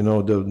forget, you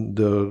know,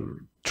 the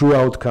true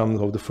outcome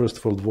of the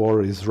First World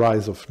War is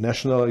rise of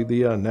national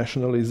idea,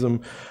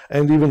 nationalism,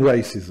 and even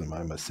racism,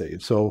 I must say.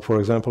 So, for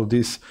example,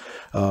 this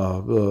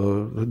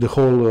the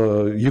whole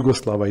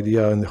Yugoslav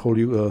idea and the whole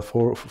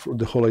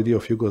the whole idea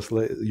of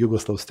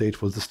Yugoslav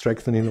state was the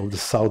strengthening of the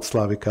South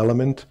Slavic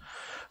element.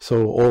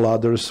 So all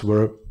others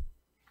were,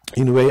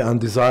 in a way,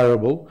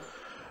 undesirable.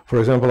 For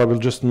example, I will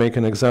just make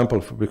an example,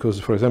 because,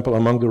 for example,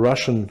 among the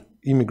Russian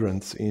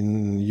immigrants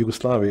in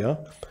Yugoslavia,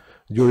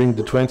 during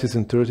the 20s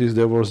and 30s,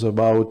 there was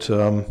about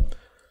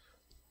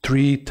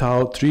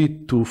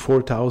 3,000 to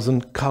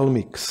 4,000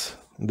 Kalmyks,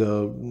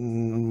 the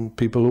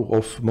people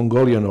of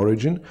Mongolian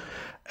origin.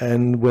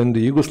 And when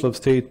the Yugoslav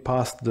state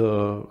passed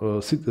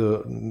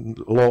the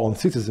law on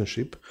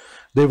citizenship,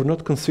 they were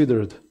not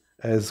considered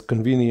as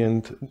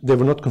convenient, they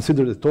were not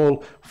considered at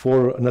all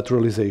for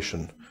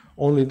naturalization.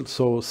 Only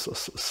so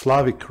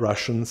Slavic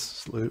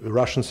Russians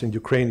and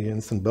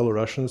Ukrainians and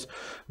Belarusians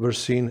were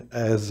seen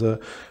as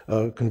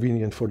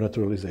convenient for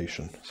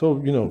naturalization.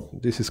 So, you know,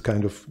 this is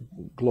kind of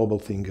global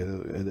thing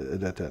at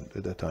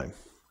that time.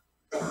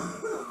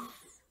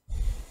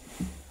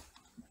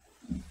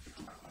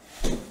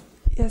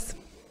 Yes.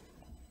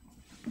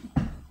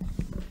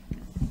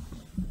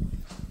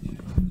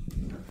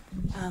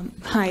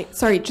 Hi.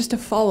 Sorry, just to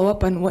follow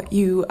up on what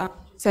you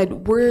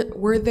said.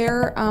 Were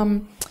there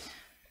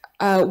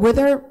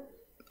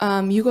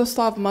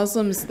Yugoslav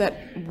Muslims that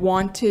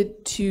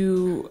wanted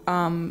to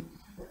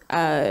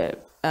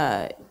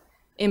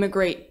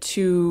immigrate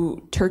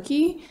to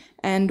Turkey,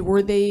 and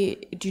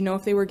do you know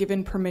if they were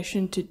given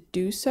permission to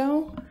do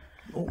so,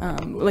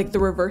 like the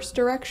reverse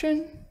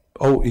direction?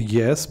 Oh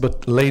yes,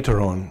 but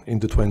later on in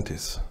the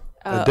 20s.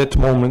 At that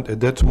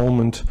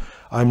moment,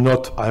 I'm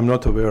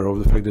not aware of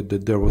the fact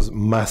that there was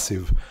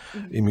massive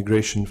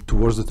immigration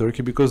towards the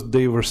Turkey, because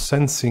they were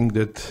sensing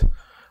that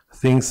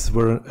things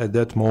were at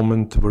that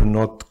moment were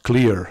not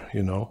clear,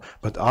 you know.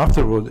 But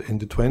afterward, in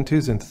the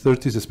 20s and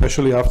 30s,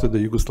 especially after the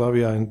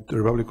Yugoslavia and the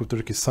Republic of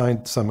Turkey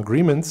signed some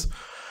agreements,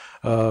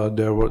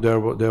 there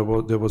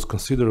was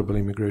considerable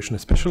immigration,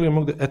 especially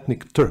among the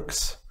ethnic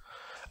Turks.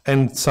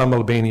 And some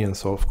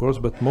Albanians, of course,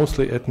 but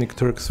mostly ethnic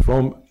Turks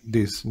from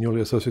this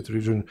newly associated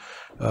region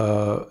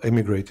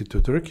emigrated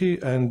to Turkey,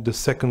 and the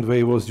second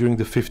wave was during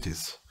the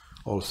 50s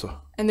also.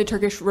 And the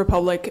Turkish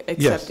Republic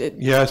accepted?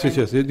 Yes.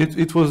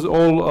 It was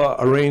all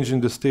arranged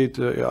in the state,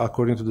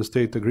 according to the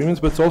state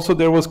agreements, but also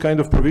there was kind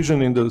of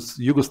provision in the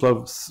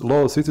Yugoslav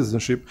law of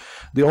citizenship.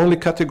 The only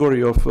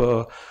category of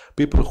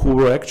people who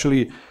were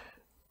actually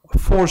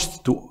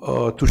forced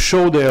to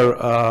show their,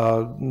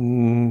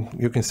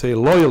 you can say,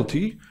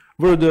 loyalty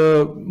were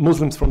the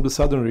Muslims from the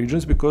southern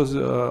regions, because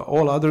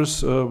all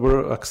others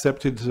were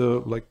accepted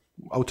like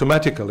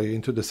automatically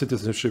into the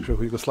citizenship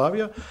of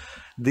Yugoslavia.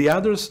 The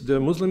others, the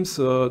Muslims,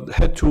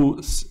 had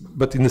to,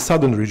 but in the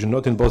southern region,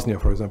 not in Bosnia,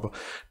 for example,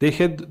 they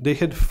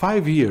had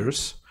 5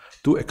 years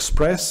to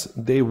express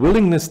their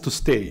willingness to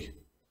stay.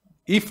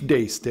 If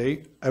they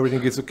stay,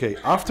 everything is okay.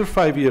 After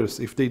 5 years,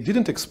 if they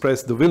didn't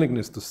express the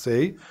willingness to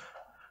stay,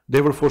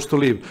 they were forced to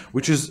leave,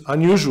 which is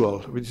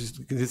unusual, which is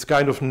this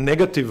kind of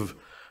negative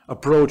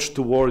approach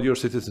toward your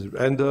citizenship.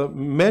 And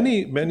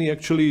many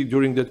actually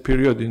during that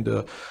period in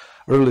the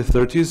early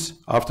 30s,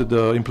 after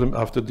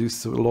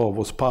this law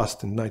was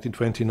passed in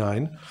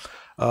 1929,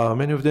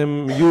 many of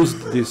them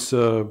used this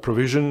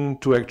provision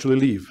to actually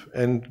leave,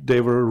 and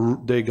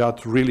they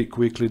got really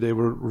quickly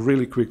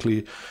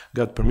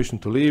got permission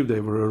to leave.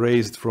 They were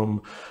erased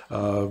from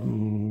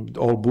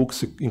all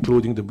books,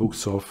 including the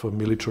books of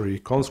military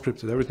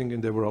conscripts and everything,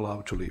 and they were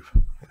allowed to leave.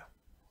 Yeah.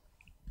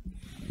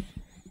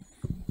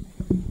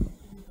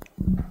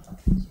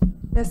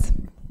 Yes.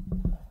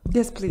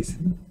 Yes, please.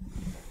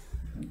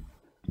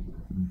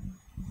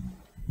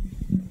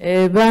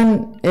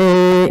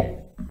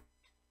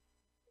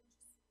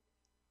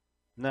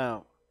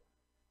 Now,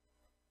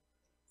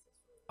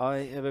 I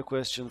have a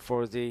question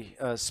for the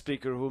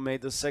speaker who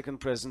made the second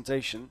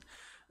presentation.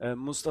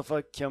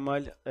 Mustafa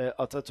Kemal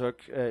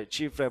Atatürk,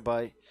 Chief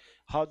Rabbi.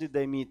 How did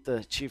they meet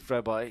the Chief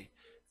Rabbi?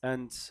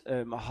 And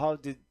how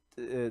did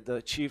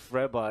the Chief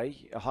Rabbi,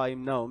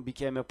 Haim Naum,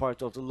 became a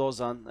part of the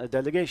Lausanne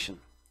delegation?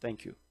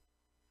 Thank you.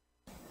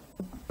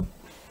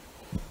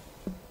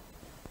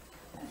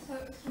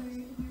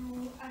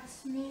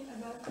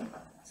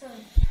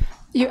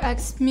 You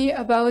asked me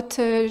about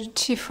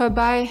Chief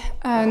Rabbi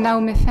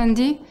Naum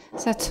Efendi,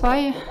 that's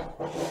why.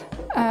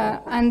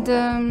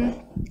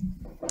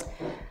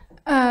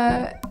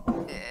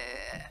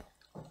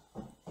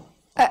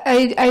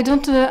 I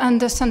don't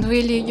understand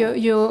really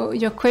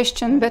your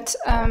question, but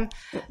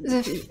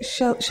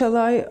shall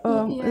I?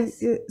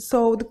 Yes.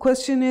 So the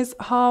question is,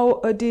 how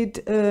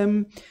did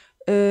Naum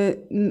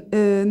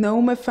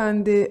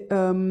Efendi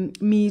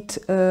meet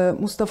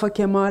Mustafa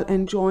Kemal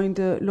and join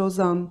the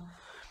Lausanne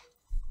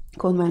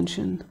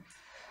Convention?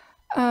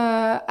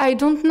 I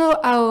don't know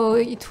how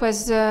it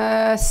was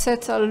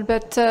settled,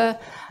 but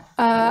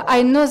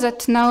I know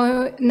that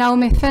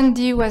Naum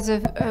Efendi was a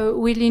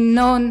really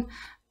known.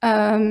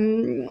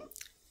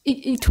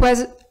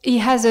 He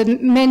has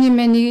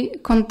many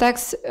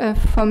contacts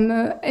from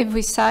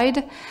every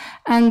side,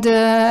 and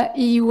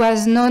he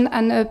was known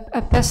and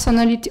a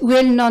personality,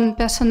 well-known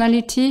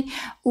personality,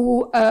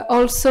 who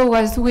also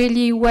was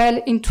really well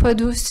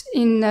introduced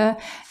in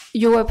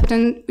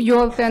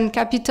European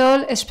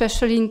capital,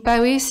 especially in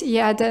Paris. He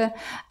had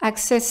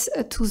access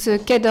to the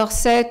Quai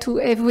d'Orsay, to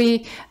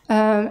every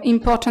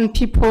important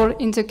people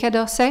in the Quai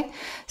d'Orsay.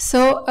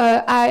 So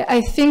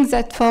I think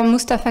that for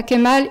Mustafa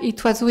Kemal,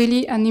 it was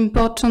really an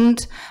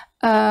important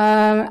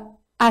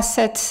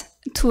asset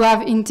to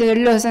have in the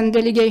Lausanne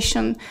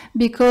delegation,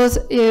 because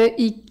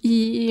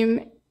he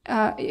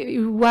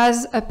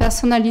was a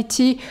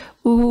personality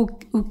who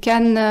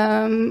can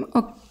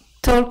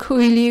talk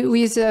really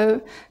with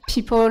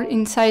people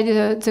inside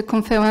the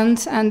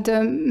conference and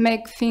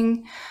make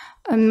things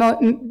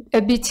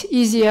a bit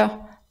easier.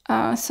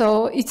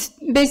 So it's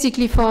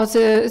basically for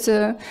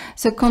the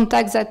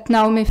contact that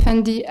Naum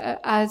Efendi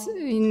has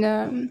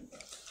in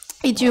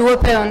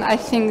European. I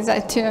think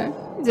that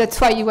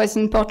that's why he was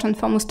important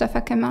for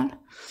Mustafa Kemal.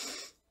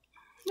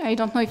 I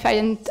don't know if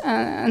I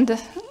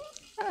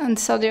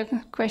answered your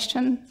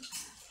question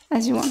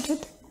as you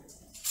wanted.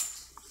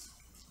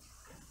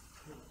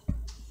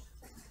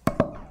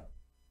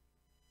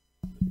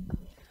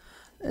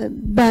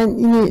 Ben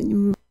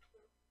yine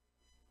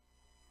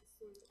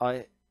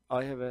I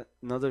have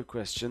another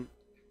question.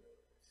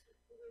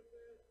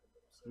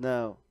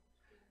 Now,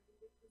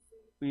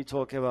 we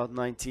talk about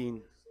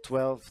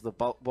 1912, the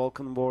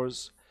Balkan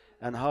Wars,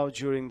 and how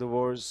during the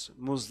wars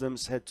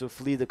Muslims had to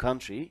flee the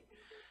country,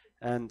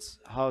 and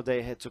how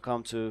they had to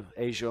come to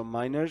Asia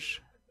Minor,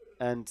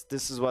 and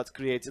this is what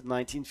created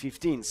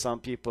 1915. Some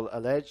people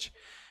allege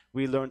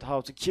we learned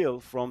how to kill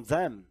from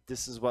them.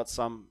 This is what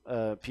some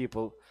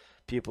people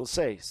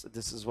say. So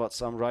this is what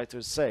some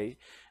writers say.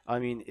 I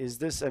mean, is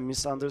this a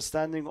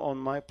misunderstanding on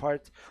my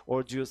part,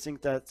 or do you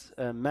think that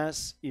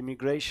mass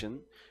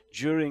immigration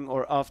during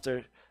or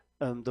after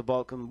the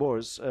Balkan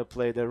Wars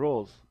played a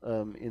role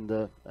in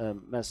the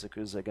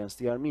massacres against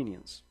the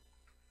Armenians?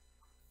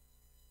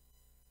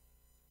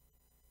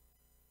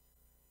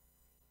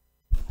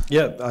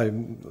 Yeah,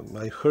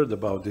 I heard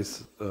about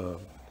these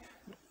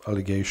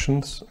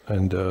allegations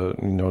and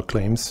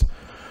claims.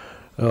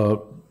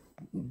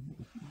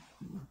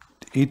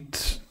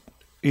 It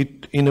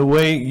in a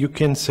way you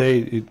can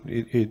say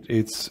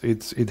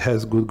it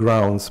has good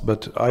grounds,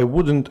 but I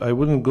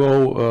wouldn't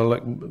go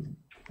like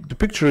the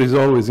picture is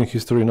always in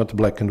history not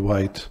black and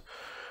white.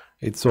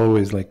 It's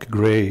always like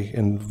gray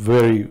and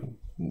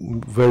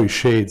very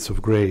shades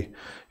of gray.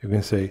 You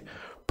can say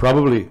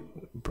probably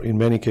in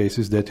many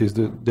cases that is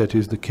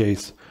the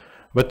case,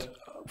 but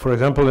for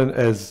example,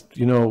 as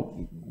you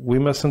know, we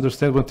must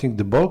understand one thing: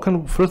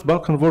 the first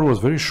Balkan War was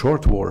very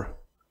short war.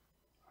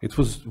 It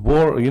was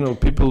war.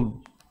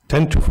 People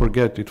tend to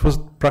forget it was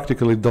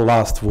practically the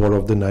last war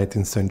of the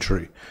 19th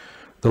century,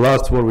 the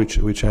last war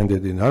which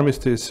ended in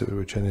Armistice,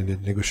 which ended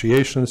in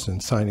negotiations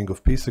and signing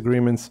of peace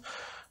agreements.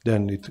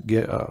 Then it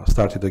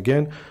started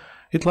again.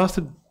 It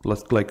lasted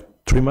like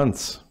 3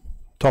 months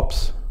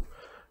tops.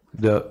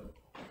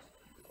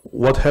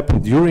 What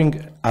happened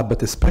during,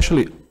 but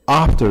especially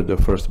after the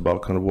first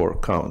Balkan War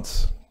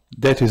counts.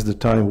 That is the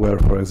time where,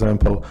 for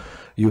example,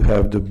 you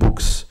have the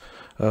books,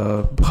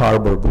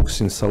 harbor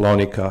books in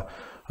Salonika,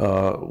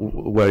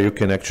 where you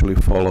can actually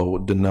follow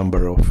the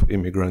number of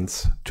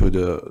immigrants to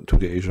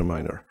the Asia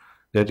Minor.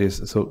 That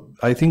is, so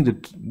I think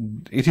that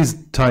it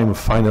is time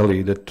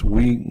finally that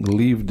we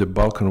leave the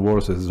Balkan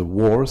Wars as the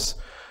wars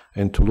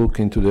and to look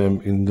into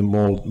them in the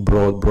more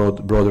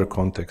broader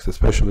context,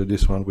 especially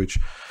this one which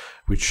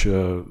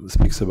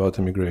speaks about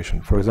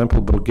immigration. For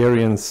example,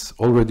 Bulgarians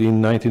already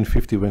in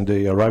 1950, when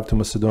they arrived to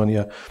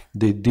Macedonia,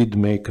 they did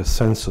make a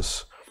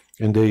census,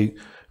 and they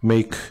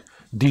make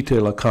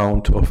detailed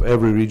account of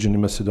every region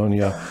in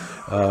Macedonia,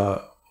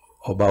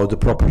 about the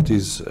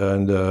properties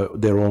and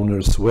their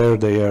owners, where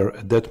they are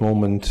at that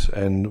moment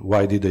and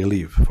why did they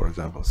leave, for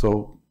example.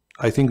 So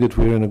I think that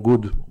we're in a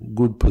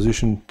good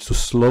position to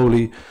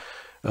slowly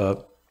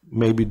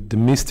maybe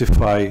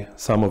demystify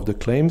some of the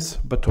claims,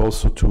 but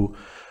also to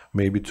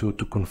maybe to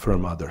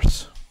confirm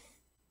others.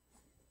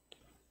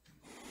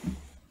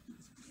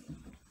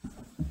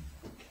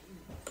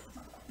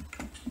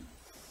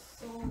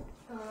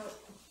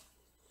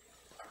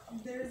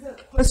 There's a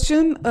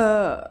question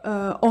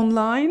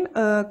online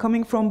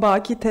coming from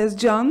Baki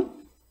Tezcan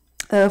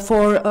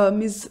for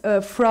Ms.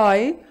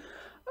 Frye.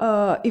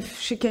 If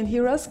she can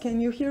hear us,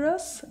 can you hear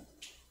us?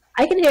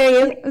 I can hear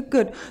you.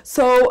 Good.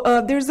 So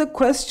there's a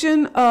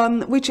question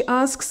which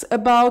asks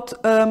about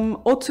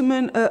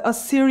Ottoman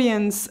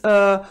Assyrians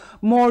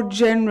more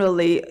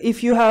generally.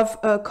 If you have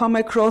come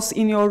across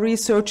in your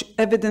research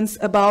evidence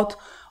about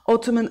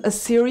Ottoman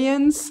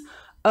Assyrians,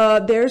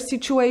 their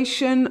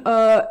situation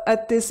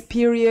at this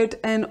period,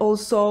 and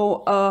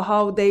also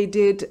how they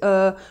did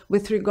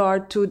with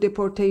regard to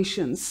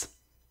deportations.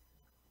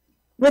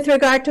 With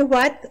regard to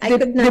what? I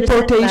couldn't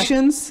understand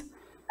deportations.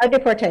 Oh,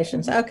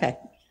 deportations. Okay.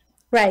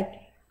 Right.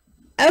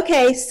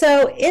 Okay,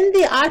 so in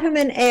the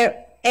Ottoman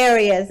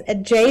areas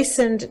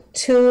adjacent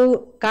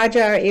to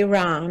Qajar,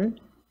 Iran,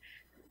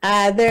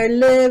 there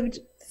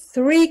lived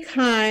 3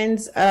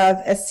 kinds of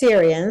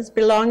Assyrians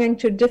belonging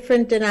to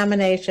different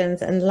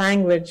denominations and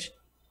language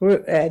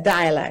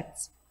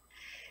dialects.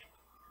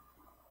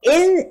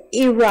 In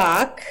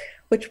Iraq,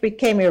 which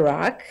became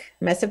Iraq,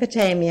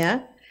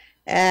 Mesopotamia,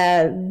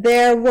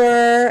 there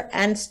were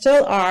and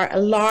still are a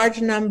large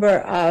number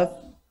of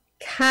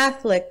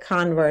Catholic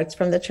converts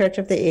from the Church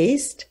of the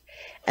East,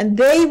 and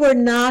they were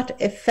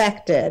not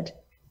affected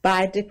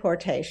by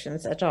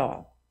deportations at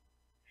all.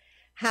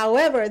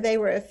 However, they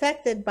were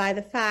affected by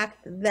the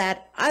fact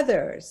that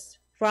others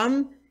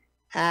from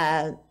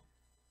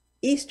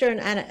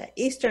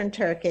Eastern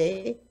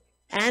Turkey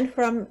and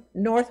from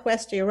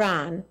northwest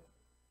Iran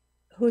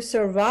who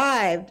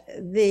survived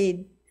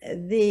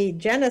the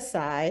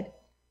genocide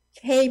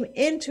came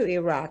into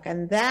Iraq,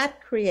 and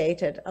that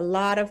created a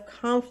lot of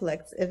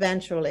conflicts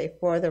eventually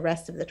for the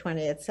rest of the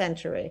 20th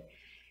century.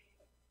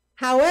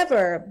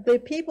 However, the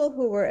people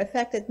who were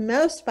affected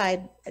most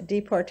by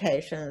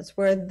deportations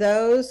were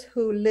those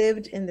who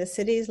lived in the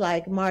cities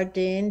like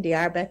Mardin,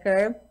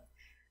 Diyarbakir,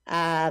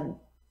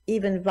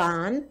 even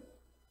Van,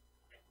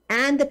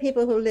 and the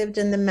people who lived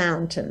in the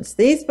mountains.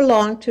 These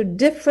belonged to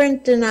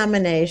different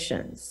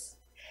denominations.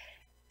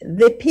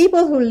 the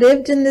people who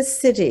lived in the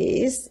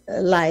cities,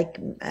 like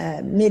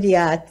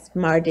Midyat,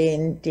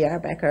 Mardin,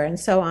 Diyarbakir, and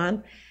so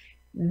on,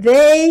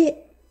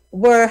 they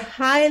were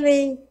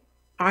highly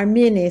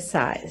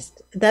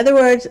Armenicized. In other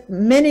words,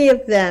 many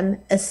of them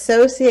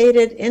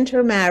associated,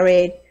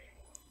 intermarried,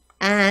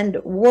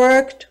 and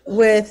worked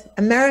with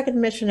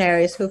American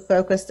missionaries who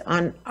focused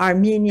on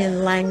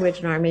Armenian language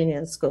and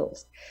Armenian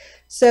schools.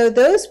 So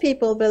those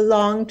people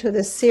belonged to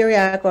the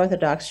Syriac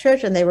Orthodox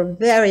Church, and they were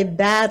very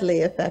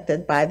badly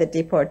affected by the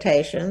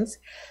deportations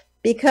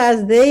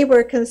because they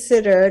were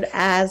considered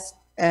as,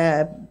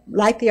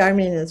 like the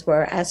Armenians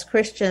were, as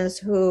Christians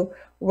who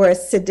were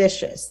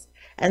seditious.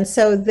 And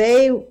so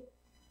they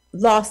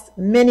lost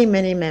many,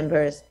 many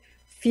members.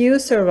 Few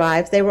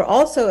survived. They were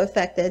also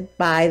affected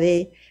by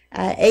the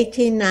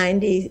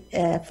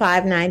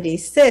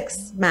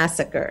 1895-96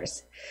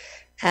 massacres.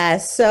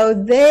 So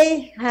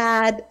they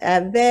had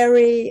a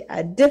very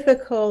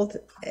difficult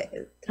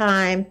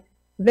time,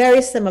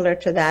 very similar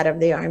to that of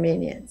the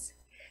Armenians.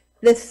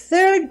 The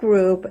third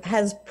group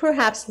has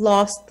perhaps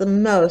lost the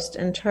most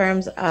in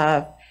terms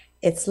of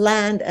its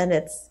land and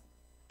its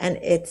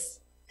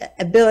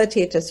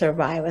ability to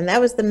survive, and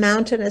that was the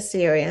Mountain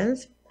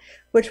Assyrians,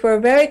 which were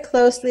very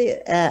closely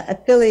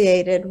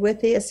affiliated with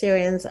the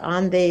Assyrians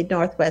on the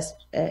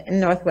northwest, in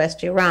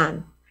northwest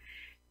Iran.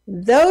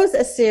 Those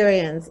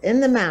Assyrians in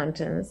the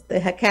mountains, the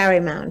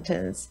Hakkari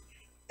Mountains,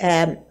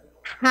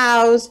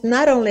 housed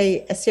not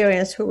only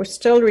Assyrians who were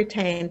still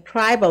retained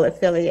tribal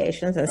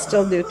affiliations and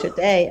still do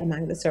today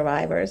among the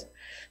survivors,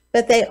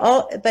 but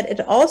it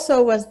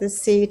also was the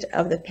seat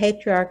of the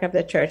Patriarch of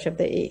the Church of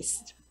the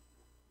East.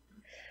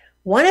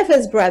 One of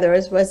his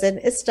brothers was in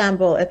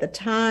Istanbul at the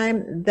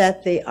time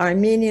that the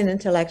Armenian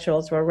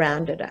intellectuals were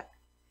rounded up,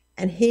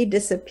 and he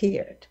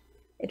disappeared.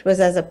 It was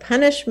as a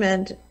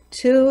punishment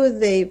to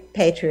the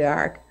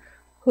patriarch,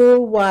 who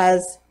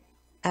was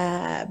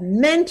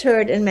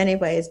mentored in many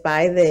ways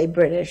by the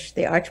British,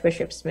 the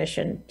Archbishop's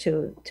mission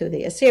to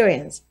the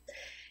Assyrians.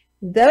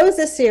 Those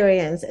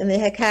Assyrians in the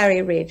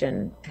Hakkari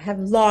region have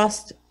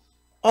lost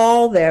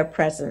all their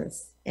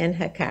presence in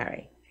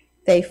Hakkari.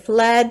 They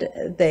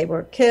fled, they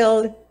were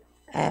killed.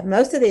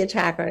 Most of the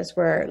attackers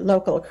were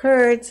local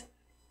Kurds,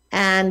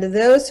 and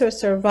those who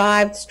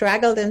survived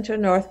straggled into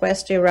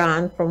northwest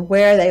Iran, from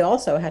where they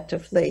also had to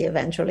flee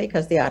eventually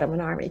because the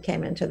Ottoman army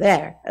came into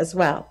there as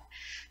well.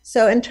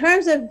 So in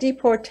terms of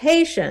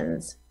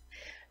deportations,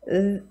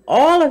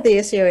 all of the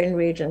Assyrian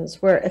regions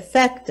were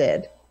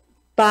affected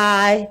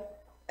by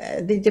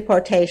the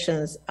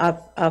deportations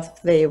of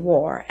the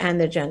war and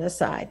the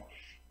genocide.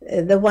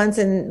 The ones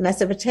in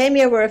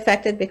Mesopotamia were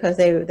affected because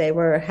they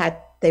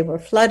were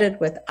flooded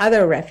with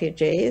other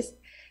refugees.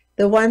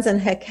 The ones in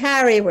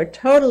Hakkari were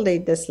totally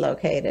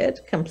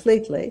dislocated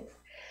completely.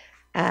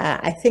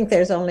 I think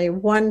there's only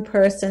one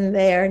person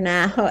there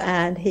now,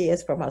 and he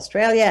is from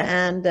Australia,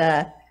 and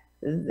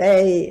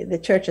the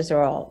churches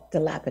are all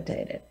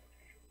dilapidated.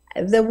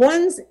 The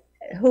ones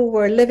who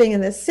were living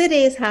in the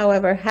cities,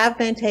 however, have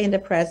maintained a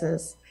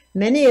presence.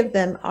 Many of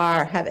them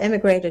have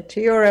immigrated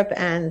to Europe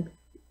and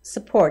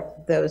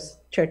support those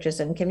churches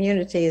and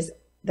communities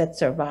that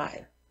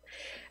survive.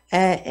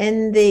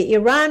 In the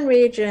Iran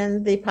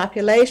region, the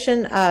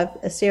population of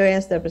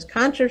Assyrians that was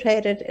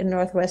concentrated in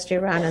northwest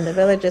Iran and the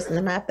villages in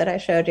the map that I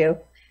showed you,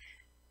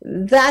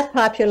 that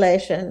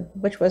population,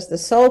 which was the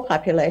sole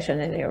population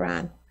in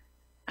Iran,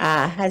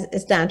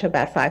 is down to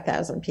about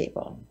 5,000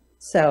 people.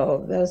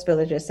 So those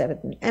villages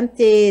have been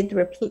emptied,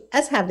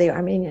 as have the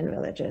Armenian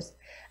villages,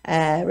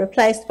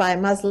 replaced by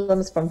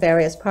Muslims from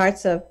various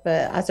parts of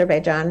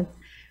Azerbaijan.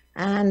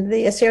 And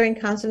the Assyrian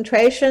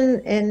concentration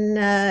in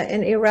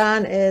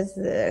Iran is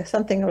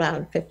something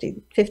around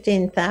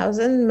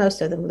 15,000,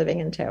 most of them living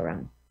in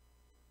Tehran.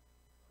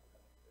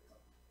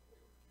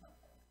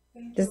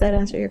 Does that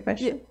answer your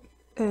question?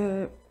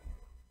 Yeah.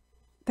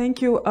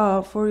 Thank you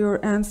for your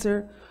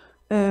answer.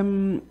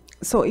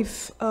 So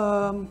if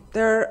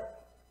there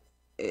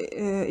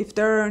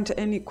aren't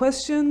any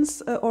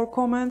questions or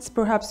comments,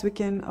 perhaps we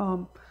can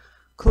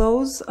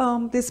close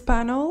this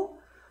panel.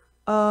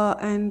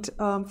 And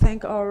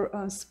thank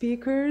our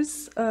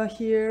speakers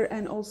here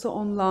and also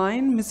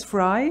online, Ms.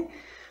 Frye.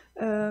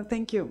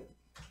 Thank you.